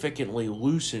significantly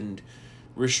loosened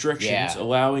restrictions,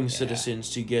 allowing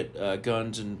citizens to get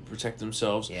guns and protect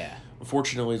themselves. Yeah.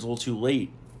 Unfortunately, it's a little too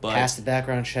late. But pass the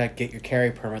background check, get your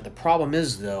carry permit. The problem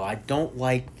is, though, I don't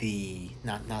like the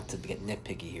not to get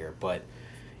nitpicky here, but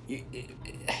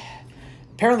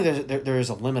apparently there is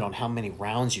a limit on how many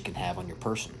rounds you can have on your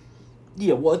person.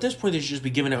 Yeah, well, at this point, they should just be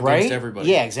giving out guns to everybody.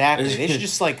 Yeah, exactly. They should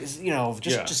just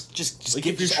just like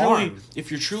give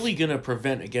if you're truly gonna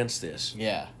prevent against this,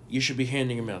 you should be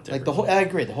handing them out to everybody. I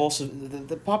agree.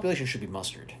 The population should be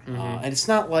mustered, and it's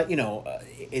not like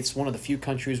it's one of the few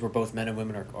countries where both men and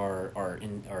women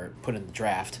are put in the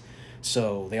draft,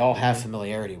 so they all have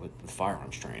familiarity with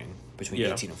firearms training between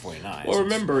 18 and 49. Well,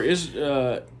 remember,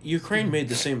 Ukraine made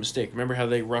the same mistake. Remember how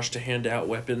they rushed to hand out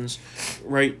weapons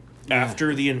right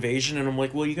after the invasion, and I'm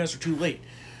like, well, you guys are too late.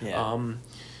 Yeah.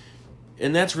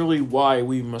 And that's really why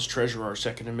we must treasure our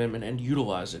Second Amendment and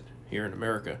utilize it here in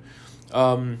America.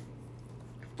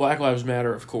 Black Lives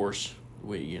Matter, of course.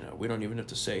 We don't even have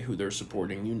to say who they're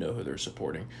supporting. You know who they're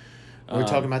supporting. We're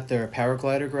talking about their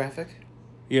paraglider graphic.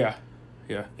 Yeah.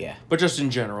 But just in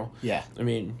general. Yeah. I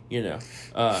mean,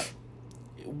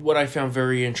 what I found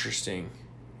very interesting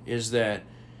is that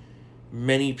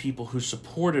many people who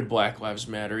supported Black Lives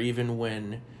Matter, even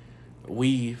when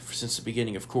we, since the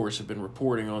beginning, of course, have been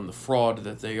reporting on the fraud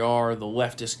that they are, the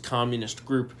leftist communist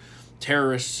group,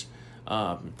 terrorists.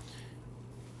 Now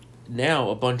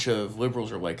a bunch of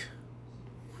liberals are like,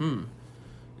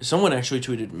 someone actually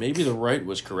tweeted, maybe the right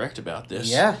was correct about this.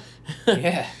 Yeah.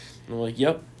 Yeah. I'm like,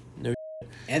 yep. No.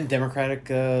 And Democratic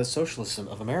Socialism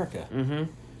of America.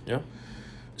 Mm-hmm. Yeah.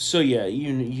 So yeah,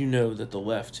 you know that the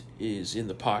left is in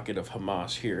the pocket of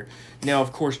Hamas here. Now,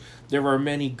 of course, there are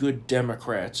many good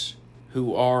Democrats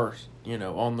who are,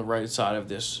 on the right side of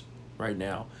this right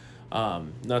now.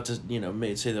 Not to,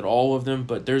 may say that all of them,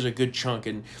 but there's a good chunk,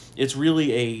 and it's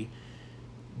really a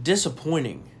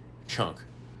disappointing chunk.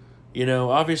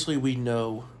 Obviously we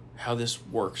know how this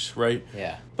works, right?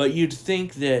 Yeah. But you'd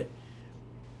think that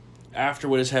after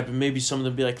what has happened, maybe some of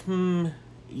them be like,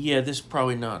 yeah, this is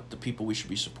probably not the people we should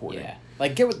be supporting. Yeah.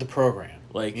 Like, get with the program.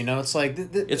 Like, it's like...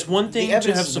 it's one thing the to have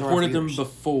evidence has been around supported for them years.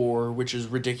 before, which is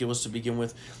ridiculous to begin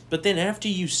with, but then after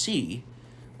you see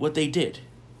what they did,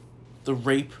 the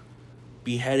rape,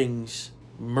 beheadings,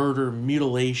 murder,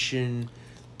 mutilation,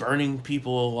 burning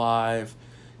people alive,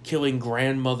 killing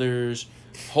grandmothers,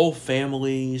 whole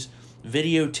families,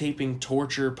 videotaping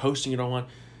torture, posting it online,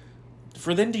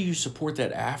 for them to support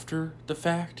that after the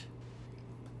fact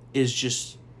is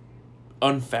just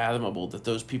unfathomable that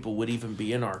those people would even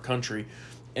be in our country.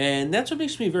 And that's what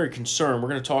makes me very concerned. We're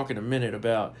going to talk in a minute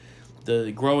about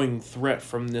the growing threat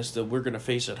from this that we're going to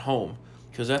face at home,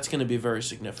 because that's going to be very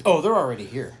significant. Oh, they're already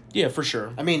here. Yeah, for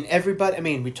sure. I mean, everybody... I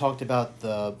mean, we talked about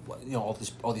all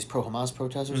these pro-Hamas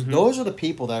protesters. Mm-hmm. Those are the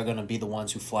people that are going to be the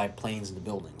ones who fly planes into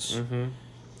buildings. Mm-hmm.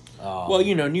 Well,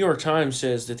 New York Times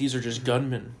says that these are just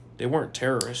gunmen. They weren't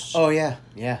terrorists. Oh, yeah.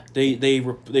 Yeah. They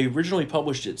originally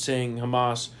published it saying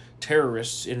Hamas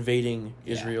terrorists invading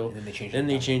Israel. And then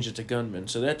they changed it to gunmen.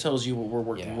 So that tells you what we're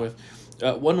working with.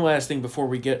 One last thing before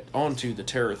we get on to the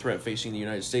terror threat facing the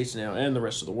United States now and the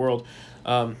rest of the world.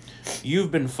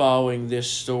 You've been following this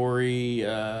story,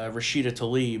 Rashida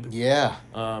Tlaib. Yeah.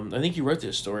 I think you wrote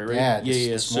this story, right? Yeah,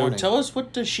 This so morning. Tell us,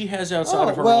 what does she has outside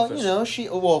of her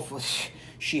office?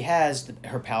 She has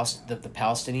the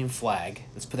Palestinian flag.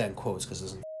 Let's put that in quotes because it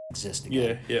doesn't exist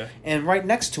again. Yeah. And right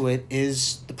next to it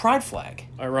is the pride flag.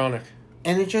 Ironic.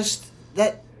 And it just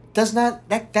that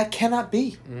cannot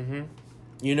be. Mm-hmm.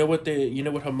 You know what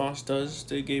Hamas does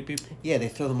to gay people? Yeah, they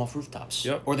throw them off rooftops.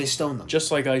 Yep. Or they stone them.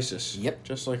 Just like ISIS. Yep.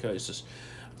 Just like ISIS.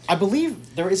 I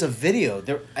believe there is a video.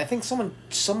 I think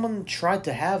someone tried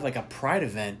to have like a pride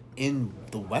event in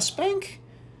the West Bank?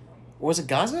 Or was it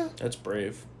Gaza? That's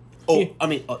brave. Oh, I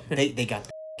mean, they got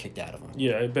kicked out of them.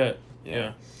 Yeah, I bet.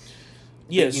 Yeah.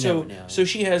 Yeah, so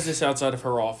she has this outside of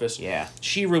her office. Yeah.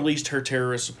 She released her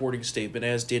terrorist supporting statement,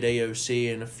 as did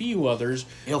AOC and a few others.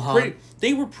 Ilhan.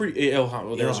 Ilhan.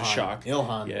 Well, there was a shock.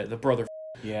 Ilhan. Yeah, the brother.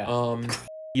 Yeah.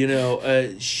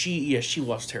 She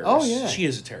loves terrorists. Oh, yeah. She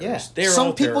is a terrorist. Yeah. They're some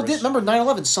all people terrorists. did. Remember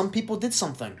 9/11? Some people did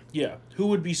something. Yeah. Who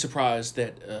would be surprised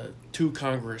that two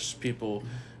Congress people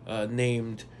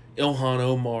named Ilhan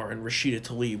Omar and Rashida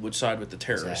Tlaib would side with the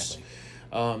terrorists? Exactly.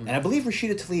 And I believe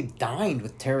Rashida Tlaib dined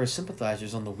with terrorist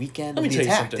sympathizers on the weekend Let of me the tell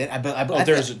you attack.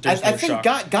 something. I think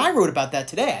Guy wrote about that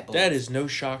today, I believe. That is no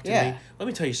shock to me. Let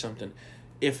me tell you something.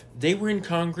 If they were in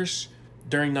Congress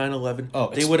during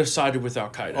 9/11, they would have sided with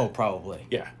Al-Qaeda. Oh, probably.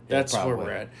 Yeah, that's where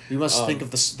we're at. We must think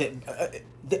of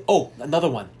another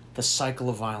one. The cycle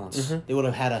of violence. Mm-hmm. They would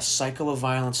have had a cycle of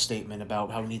violence statement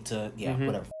about how we need to,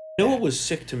 whatever. You know what was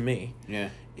sick to me? Yeah.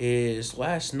 Is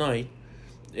last night,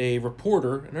 a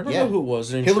reporter, and I don't know who it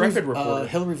was, an intrepid reporter.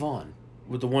 Hillary Vaughn.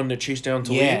 With the one that chased down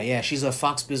Tlaib. Yeah, she's a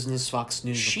Fox News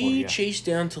reporter. She chased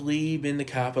down Tlaib in the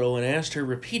Capitol and asked her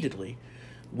repeatedly,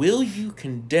 will you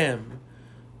condemn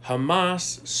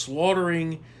Hamas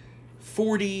slaughtering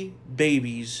 40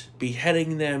 babies,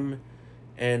 beheading them,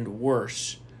 and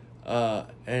worse?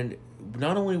 And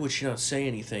not only would she not say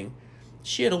anything,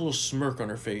 she had a little smirk on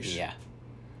her face. Yeah.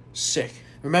 Sick.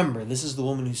 Remember, this is the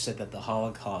woman who said that the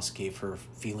Holocaust gave her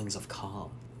feelings of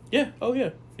calm. Yeah. Oh, yeah.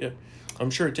 Yeah.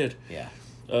 I'm sure it did. Yeah.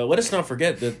 Let us not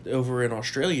forget that over in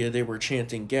Australia, they were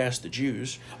chanting "Gas the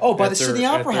Jews." Oh, by the Sydney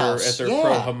Opera House. At their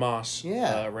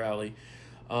pro-Hamas rally.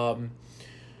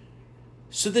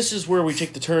 So this is where we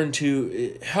take the turn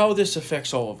to how this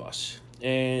affects all of us.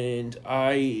 And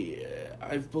I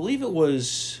believe it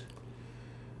was...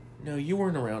 No, you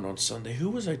weren't around on Sunday. Who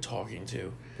was I talking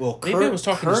to? Well, maybe I was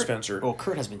talking to Spencer. Well,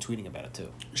 Kurt has been tweeting about it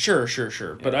too. Sure.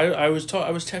 Yeah. But I was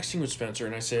texting with Spencer,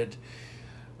 and I said,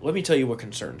 let me tell you what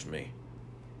concerns me.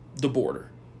 The border.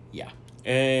 Yeah.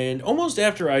 And almost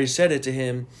after I said it to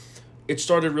him, it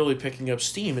started really picking up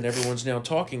steam, and everyone's now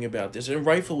talking about this, and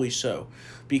rightfully so,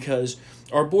 because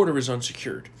our border is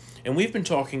unsecured. And we've been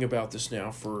talking about this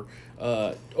now for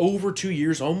over 2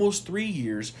 years, almost 3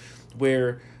 years,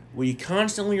 where we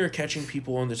constantly are catching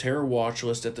people on the terror watch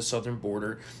list at the southern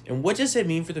border. And what does that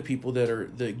mean for the people that are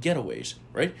the getaways,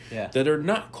 right? Yeah. That are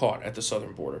not caught at the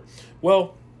southern border?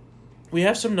 Well, we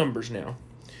have some numbers now,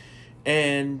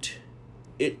 and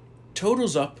it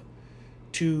totals up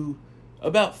to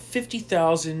about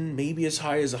 50,000, maybe as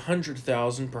high as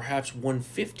 100,000, perhaps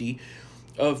 150,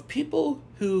 of people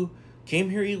who came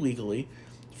here illegally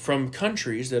from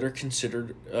countries that are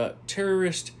considered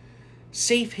terrorist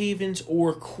safe havens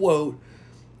or, quote,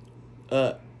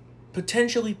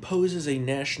 potentially poses a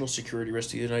national security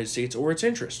risk to the United States or its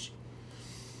interests.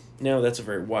 Now, that's a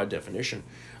very wide definition.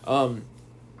 But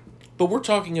we're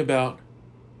talking about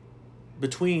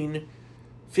between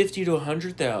 50 to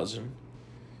 100,000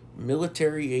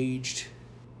 military-aged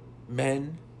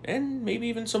men, and maybe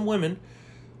even some women.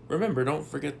 Remember, don't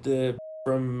forget the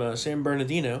from San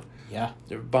Bernardino. Yeah.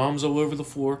 There are bombs all over the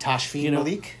floor. Tashfeen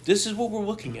Malik. This is what we're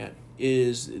looking at,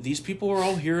 is these people are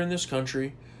all here in this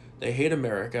country. They hate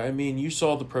America. I mean, you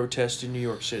saw the protest in New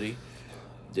York City.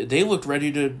 They looked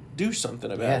ready to do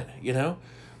something about it,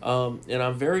 And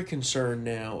I'm very concerned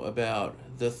now about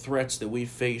the threats that we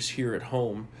face here at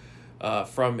home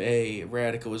from a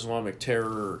radical Islamic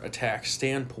terror attack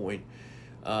standpoint.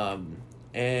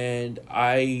 And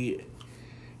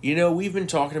we've been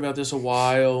talking about this a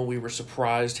while. We were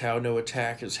surprised how no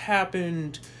attack has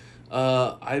happened.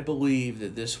 I believe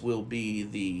that this will be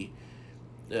the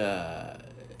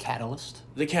catalyst.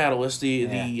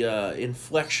 The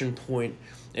inflection point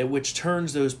at which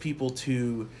turns those people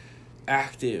to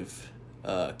active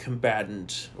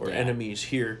combatant or enemies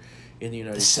here in the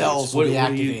United States. The cells will be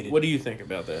activated. What do you think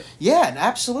about that? Yeah,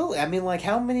 absolutely. I mean, like,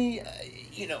 how many,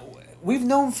 we've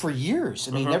known for years,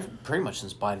 I mean, pretty much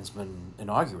since Biden's been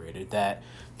inaugurated, that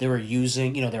they were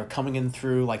using, they were coming in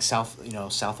through, like,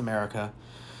 South America,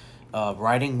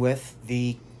 riding with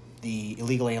the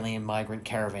illegal alien migrant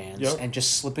caravans and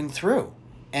just slipping through.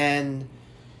 And,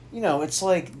 it's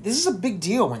like, this is a big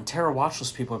deal when terror watch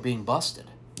list people are being busted.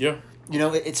 Yeah.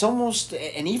 It's almost,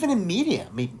 and even in media,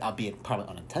 albeit probably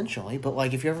unintentionally, but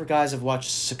like if you ever guys have watched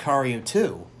Sicario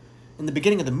 2, in the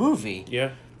beginning of the movie,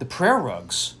 the prayer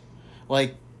rugs,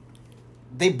 like,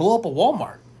 they blow up a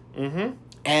Walmart. Mm-hmm.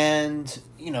 And,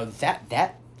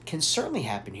 that can certainly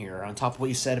happen here, on top of what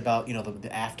you said about,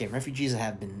 the Afghan refugees that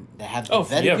haven't been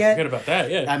vetted yet. Forget about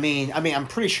that, yeah. I mean, I'm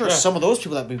pretty sure some of those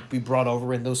people that we brought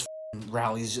over in those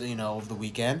rallies, over the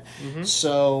weekend. Mm-hmm.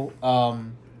 So,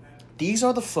 these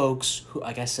are the folks who,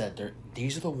 like I said,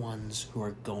 these are the ones who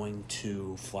are going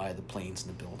to fly the planes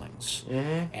and the buildings.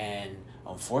 Mm-hmm. And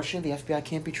unfortunately, the FBI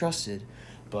can't be trusted,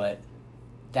 but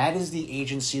that is the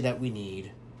agency that we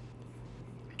need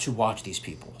to watch these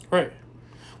people. Right.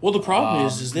 Well, the problem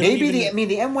is they maybe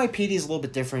the NYPD is a little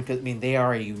bit different, because they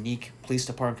are a unique police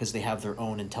department because they have their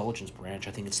own intelligence branch.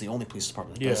 I think it's the only police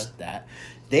department that does that.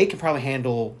 They can probably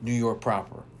handle New York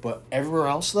proper, but everywhere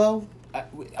else, though,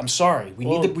 I'm sorry. We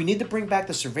need to bring back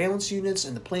the surveillance units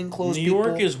and the plainclothes people. New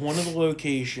York is one of the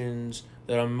locations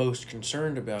that I'm most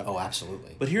concerned about. Oh,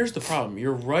 absolutely. But here's the problem.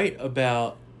 You're right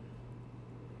about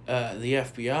the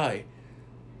FBI.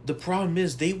 The problem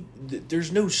is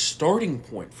there's no starting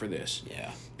point for this.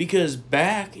 Yeah. Because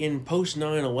back in post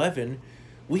 9/11,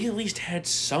 we at least had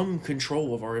some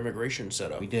control of our immigration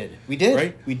setup. We did.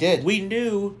 Right? We did. We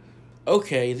knew,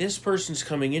 okay, this person's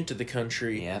coming into the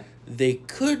country. Yeah. They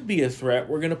could be a threat.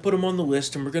 We're going to put them on the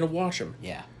list and we're going to watch them.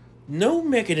 Yeah. No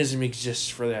mechanism exists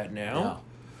for that now.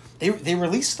 No. They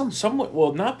released them. Somewhat.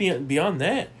 Well, not beyond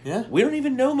that. Yeah. We don't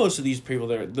even know most of these people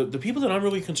there. The people that I'm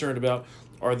really concerned about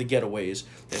are the getaways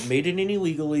that made it in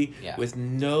illegally with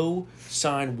no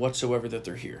sign whatsoever that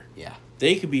they're here. Yeah.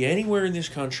 They could be anywhere in this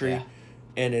country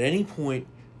and at any point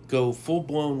go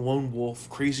full-blown lone wolf,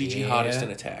 crazy jihadist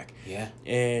and attack. Yeah.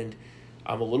 And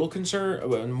I'm a little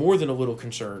concerned, more than a little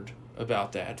concerned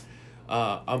about that.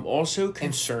 I'm also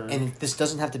concerned... And this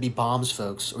doesn't have to be bombs,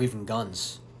 folks, or even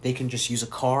guns. They can just use a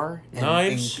car, and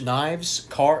and they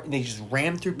just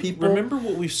ram through people. Remember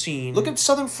what we've seen... Look at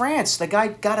southern France. The guy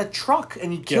got a truck,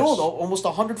 and he killed almost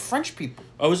 100 French people.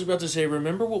 I was about to say,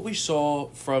 remember what we saw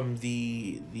from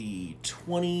the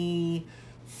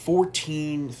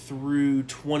 2014 through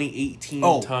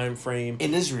 2018 time frame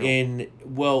in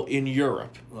Israel, in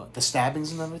Europe, the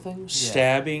stabbings and everything.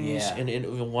 And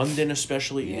in London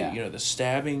especially, the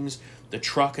stabbings, the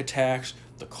truck attacks,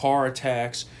 the car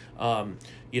attacks.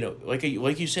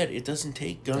 Like you said, it doesn't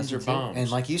take guns or bombs.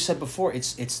 And like you said before,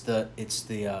 it's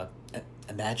the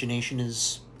imagination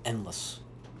is endless.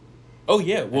 Oh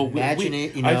yeah, well, Imagine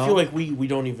it, you I know? feel like we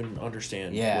don't even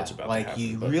understand Yeah, what's about to like happen.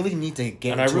 you but- really need to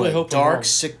get and I into really a hope I'm wrong. dark,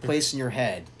 sick place in your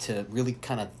head to really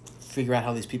kind of figure out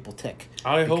how these people tick.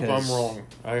 I hope I'm Because- wrong.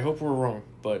 I hope we're wrong,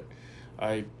 but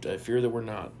I fear that we're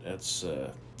not. That's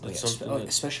Yeah, something. That,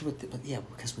 especially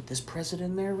because with this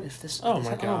president there, if this, oh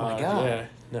my god! Yeah,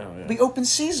 no, yeah. be open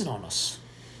season on us.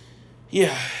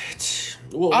 Yeah,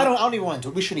 well, I don't even want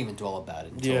to. We shouldn't even dwell about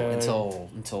it until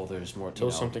Yeah. until there's more.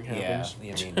 Until something happens.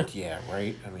 Yeah, I mean, yeah,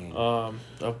 right. I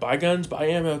mean, buy guns, buy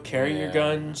ammo, carry your Yeah.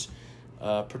 guns,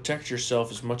 protect yourself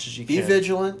as much as you be can.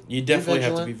 vigilant. You definitely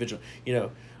have to be vigilant.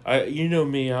 You know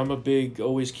me. I'm a big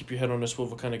always keep your head on a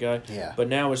swivel kind of guy. Yeah. But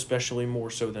now especially more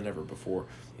so than ever before.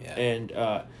 Yeah. And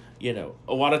a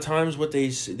lot of times what they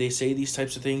say these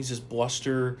types of things is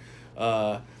bluster,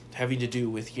 having to do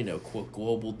with quote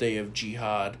global day of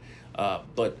jihad.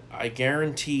 But I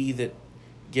guarantee that,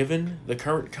 given the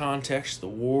current context, the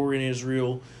war in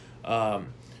Israel,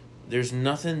 there's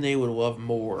nothing they would love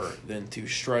more than to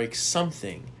strike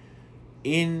something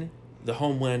in the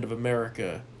homeland of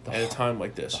America at a time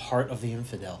like this. The heart of the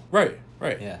infidel. Right.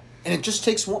 Yeah, and it just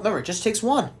takes one. Remember, it just takes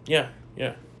one. Yeah.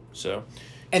 So,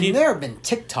 And there have been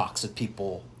TikToks of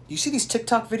people. You see these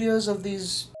TikTok videos of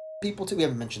these people too. We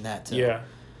haven't mentioned that too. yeah.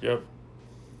 Yep.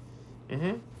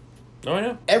 Mm-hmm. Oh,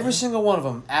 yeah. Every single one of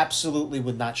them absolutely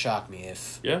would not shock me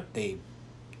if they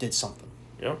did something.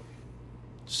 Yep.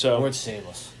 So, Lord save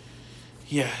us.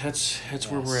 yeah, that's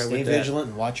where we're at Stay with that. vigilant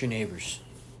and watch your neighbors.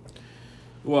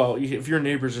 Well, if your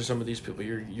neighbors are some of these people,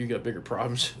 you got bigger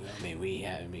problems. I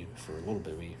mean, for a little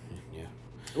bit, yeah.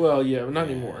 Well, yeah, but not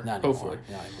anymore. Not Hopefully.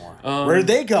 anymore. Where did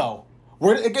they go?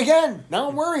 Again, now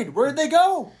I'm worried. Where did they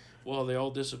go? Well, they all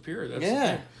disappear. That's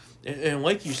Yeah. the thing. And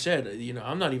like you said,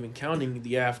 I'm not even counting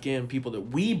the Afghan people that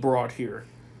we brought here.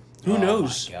 Who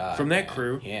knows my God, from that man.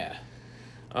 crew? Yeah.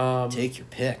 Um, Take your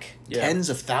pick. yeah. Tens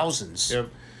of thousands. Yep.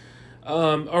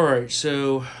 All right,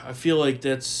 so I feel like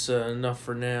that's enough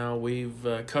for now. We've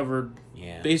covered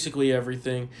basically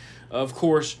everything. Of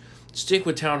course, stick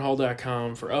with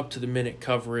townhall.com for up-to-the-minute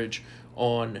coverage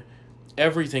on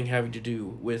everything having to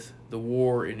do with the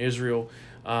war in Israel.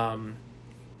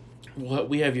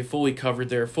 We have you fully covered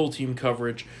there, full team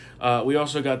coverage. We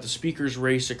also got the speakers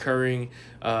race occurring.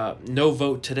 No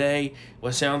vote today.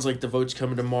 Well, it sounds like the vote's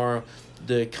coming tomorrow.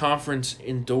 The conference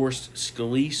endorsed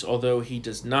Scalise, although he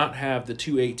does not have the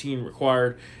 218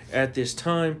 required at this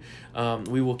time.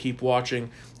 We will keep watching.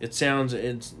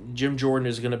 Jim Jordan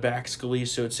is going to back Scalise,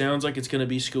 so it sounds like it's going to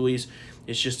be Scalise.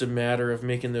 It's just a matter of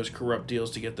making those corrupt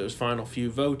deals to get those final few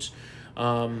votes.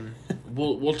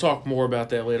 We'll talk more about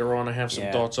that later on. I have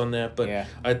some thoughts on that, but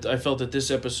I felt that this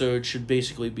episode should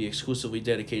basically be exclusively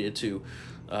dedicated to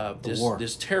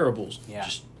this terrible,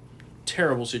 just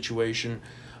terrible situation.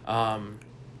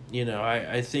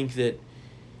 I think that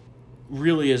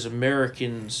really as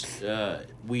Americans,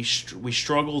 we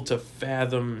struggle to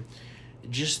fathom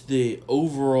just the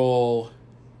overall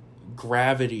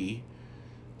gravity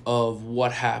of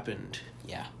what happened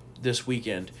this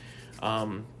weekend.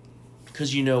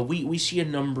 Because, we see a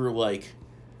number like,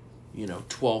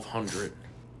 1,200,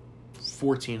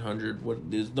 1,400, what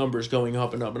these numbers going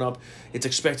up and up and up. It's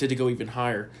expected to go even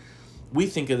higher. We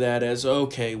think of that as,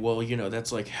 okay, well,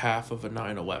 that's like half of a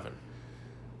 9/11.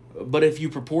 But if you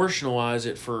proportionalize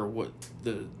it for what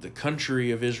the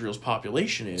country of Israel's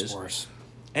population is, It's worse.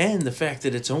 and the fact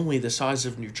that it's only the size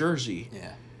of New Jersey,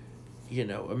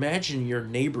 imagine your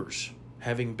neighbors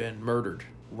having been murdered,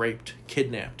 raped,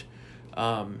 kidnapped.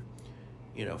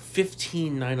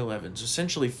 15 9/11s,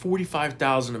 essentially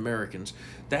 45,000 Americans.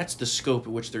 That's the scope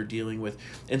at which they're dealing with.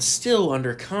 And still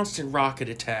under constant rocket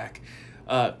attack,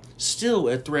 still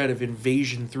a threat of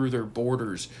invasion through their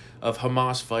borders of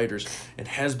Hamas fighters and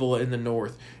Hezbollah in the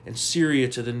north and Syria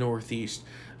to the northeast.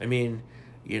 I mean,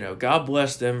 God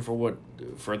bless them for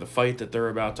the fight that they're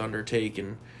about to undertake.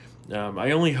 And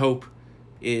I only hope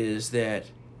is that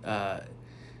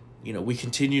we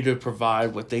continue to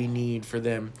provide what they need for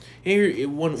them. Here,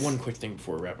 one quick thing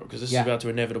before we wrap up, because this is about to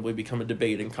inevitably become a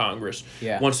debate in Congress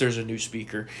once there's a new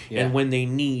speaker. And when they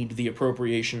need the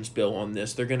appropriations bill on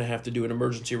this, they're going to have to do an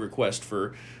emergency request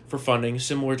for funding,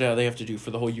 similar to how they have to do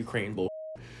for the whole Ukraine bull.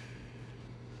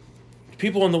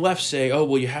 People on the left say, oh,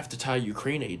 well, you have to tie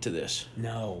Ukraine aid to this.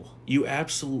 No. You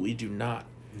absolutely do not.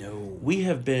 No. We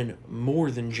have been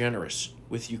more than generous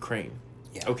with Ukraine.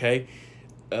 Yeah. Okay?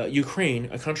 Ukraine,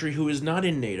 a country who is not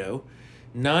in NATO,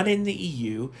 not in the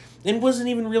EU, and wasn't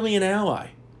even really an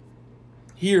ally.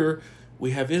 Here,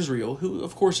 we have Israel, who,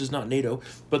 of course, is not NATO,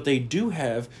 but they do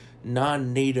have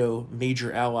non-NATO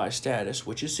major ally status,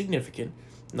 which is significant.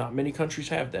 Not many countries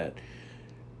have that.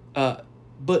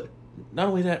 But not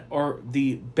only that, are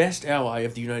the best ally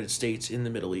of the United States in the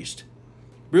Middle East.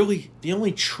 Really, the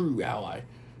only true ally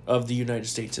of the United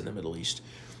States in the Middle East.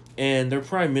 And their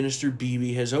Prime Minister,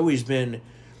 Bibi, has always been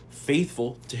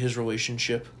faithful to his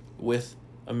relationship with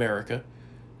America.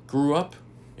 Grew up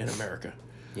in America.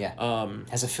 Yeah.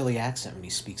 Has a Philly accent when he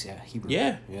speaks Hebrew.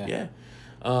 Yeah.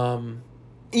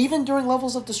 Even during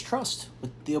levels of distrust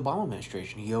with the Obama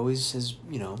administration, he always has,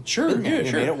 Sure. made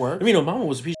it work. I mean, Obama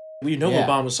was a piece of we know Yeah.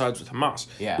 Obama sides with Hamas.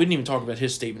 Yeah. We didn't even talk about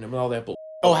his statement and all that bull.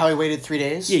 Oh, how he waited 3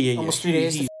 days? Yeah. Almost 3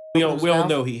 days. We all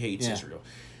know he hates Israel.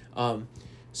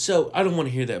 So I don't want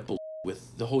to hear that bull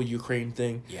with the whole Ukraine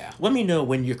thing. Yeah. Let me know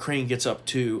when Ukraine gets up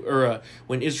to, or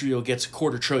when Israel gets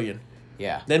 $250 billion.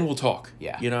 Yeah. Then we'll talk.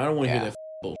 Yeah. I don't want to hear that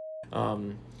bull.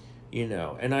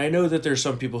 And I know that there's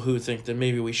some people who think that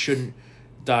maybe we shouldn't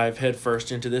dive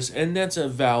headfirst into this, and that's a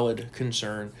valid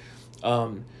concern.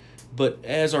 But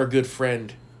as our good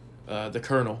friend, the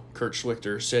Colonel, Kurt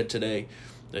Schlichter, said today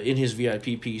in his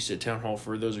VIP piece at Town Hall,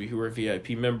 for those of you who are VIP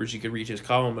members, you can read his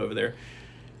column over there.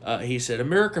 He said,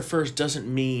 America first doesn't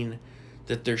mean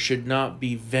that there should not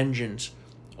be vengeance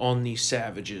on these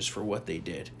savages for what they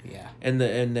did. Yeah. And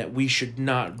that we should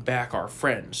not back our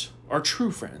friends, our true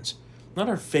friends, not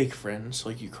our fake friends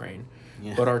like Ukraine,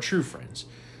 but our true friends.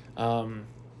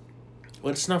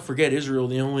 Let's not forget Israel,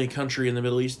 the only country in the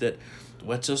Middle East that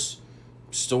lets us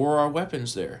store our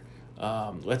weapons there,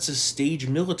 lets us stage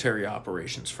military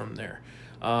operations from there.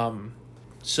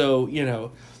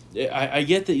 So, I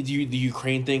get that the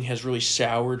Ukraine thing has really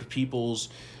soured people's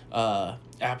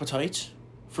appetites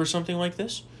for something like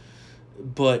this,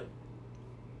 but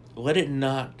let it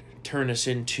not turn us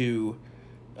into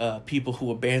people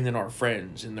who abandon our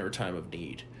friends in their time of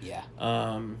need. Yeah.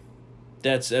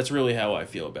 That's really how I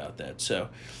feel about that. So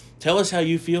tell us how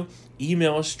you feel.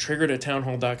 Email us,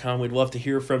 triggered@townhall.com. We'd love to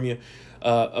hear from you.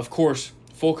 Of course,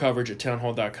 full coverage at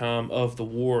townhall.com of the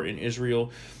war in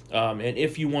Israel. And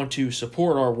if you want to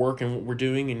support our work and what we're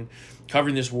doing and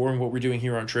covering this war and what we're doing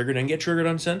here on Triggered and get Triggered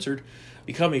Uncensored,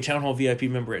 become a Town Hall VIP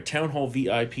member at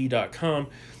townhallvip.com.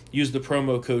 Use the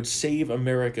promo code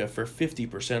SAVEAMERICA for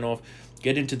 50% off.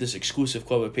 Get into this exclusive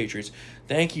club of patriots.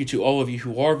 Thank you to all of you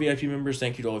who are VIP members.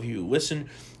 Thank you to all of you who listen.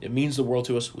 It means the world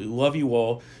to us. We love you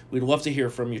all. We'd love to hear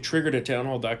from you.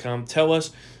 Triggered@townhall.com. Tell us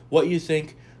what you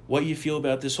think, what you feel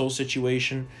about this whole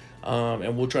situation.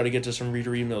 And we'll try to get to some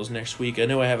reader emails next week. I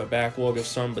know I have a backlog of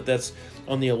some, but that's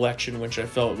on the election, which I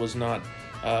felt was not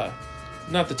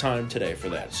the time today for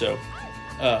that. So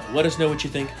let us know what you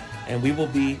think, and we will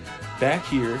be back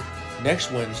here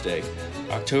next Wednesday,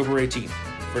 October 18th,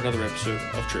 for another episode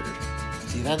of Triggered.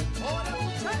 See you then.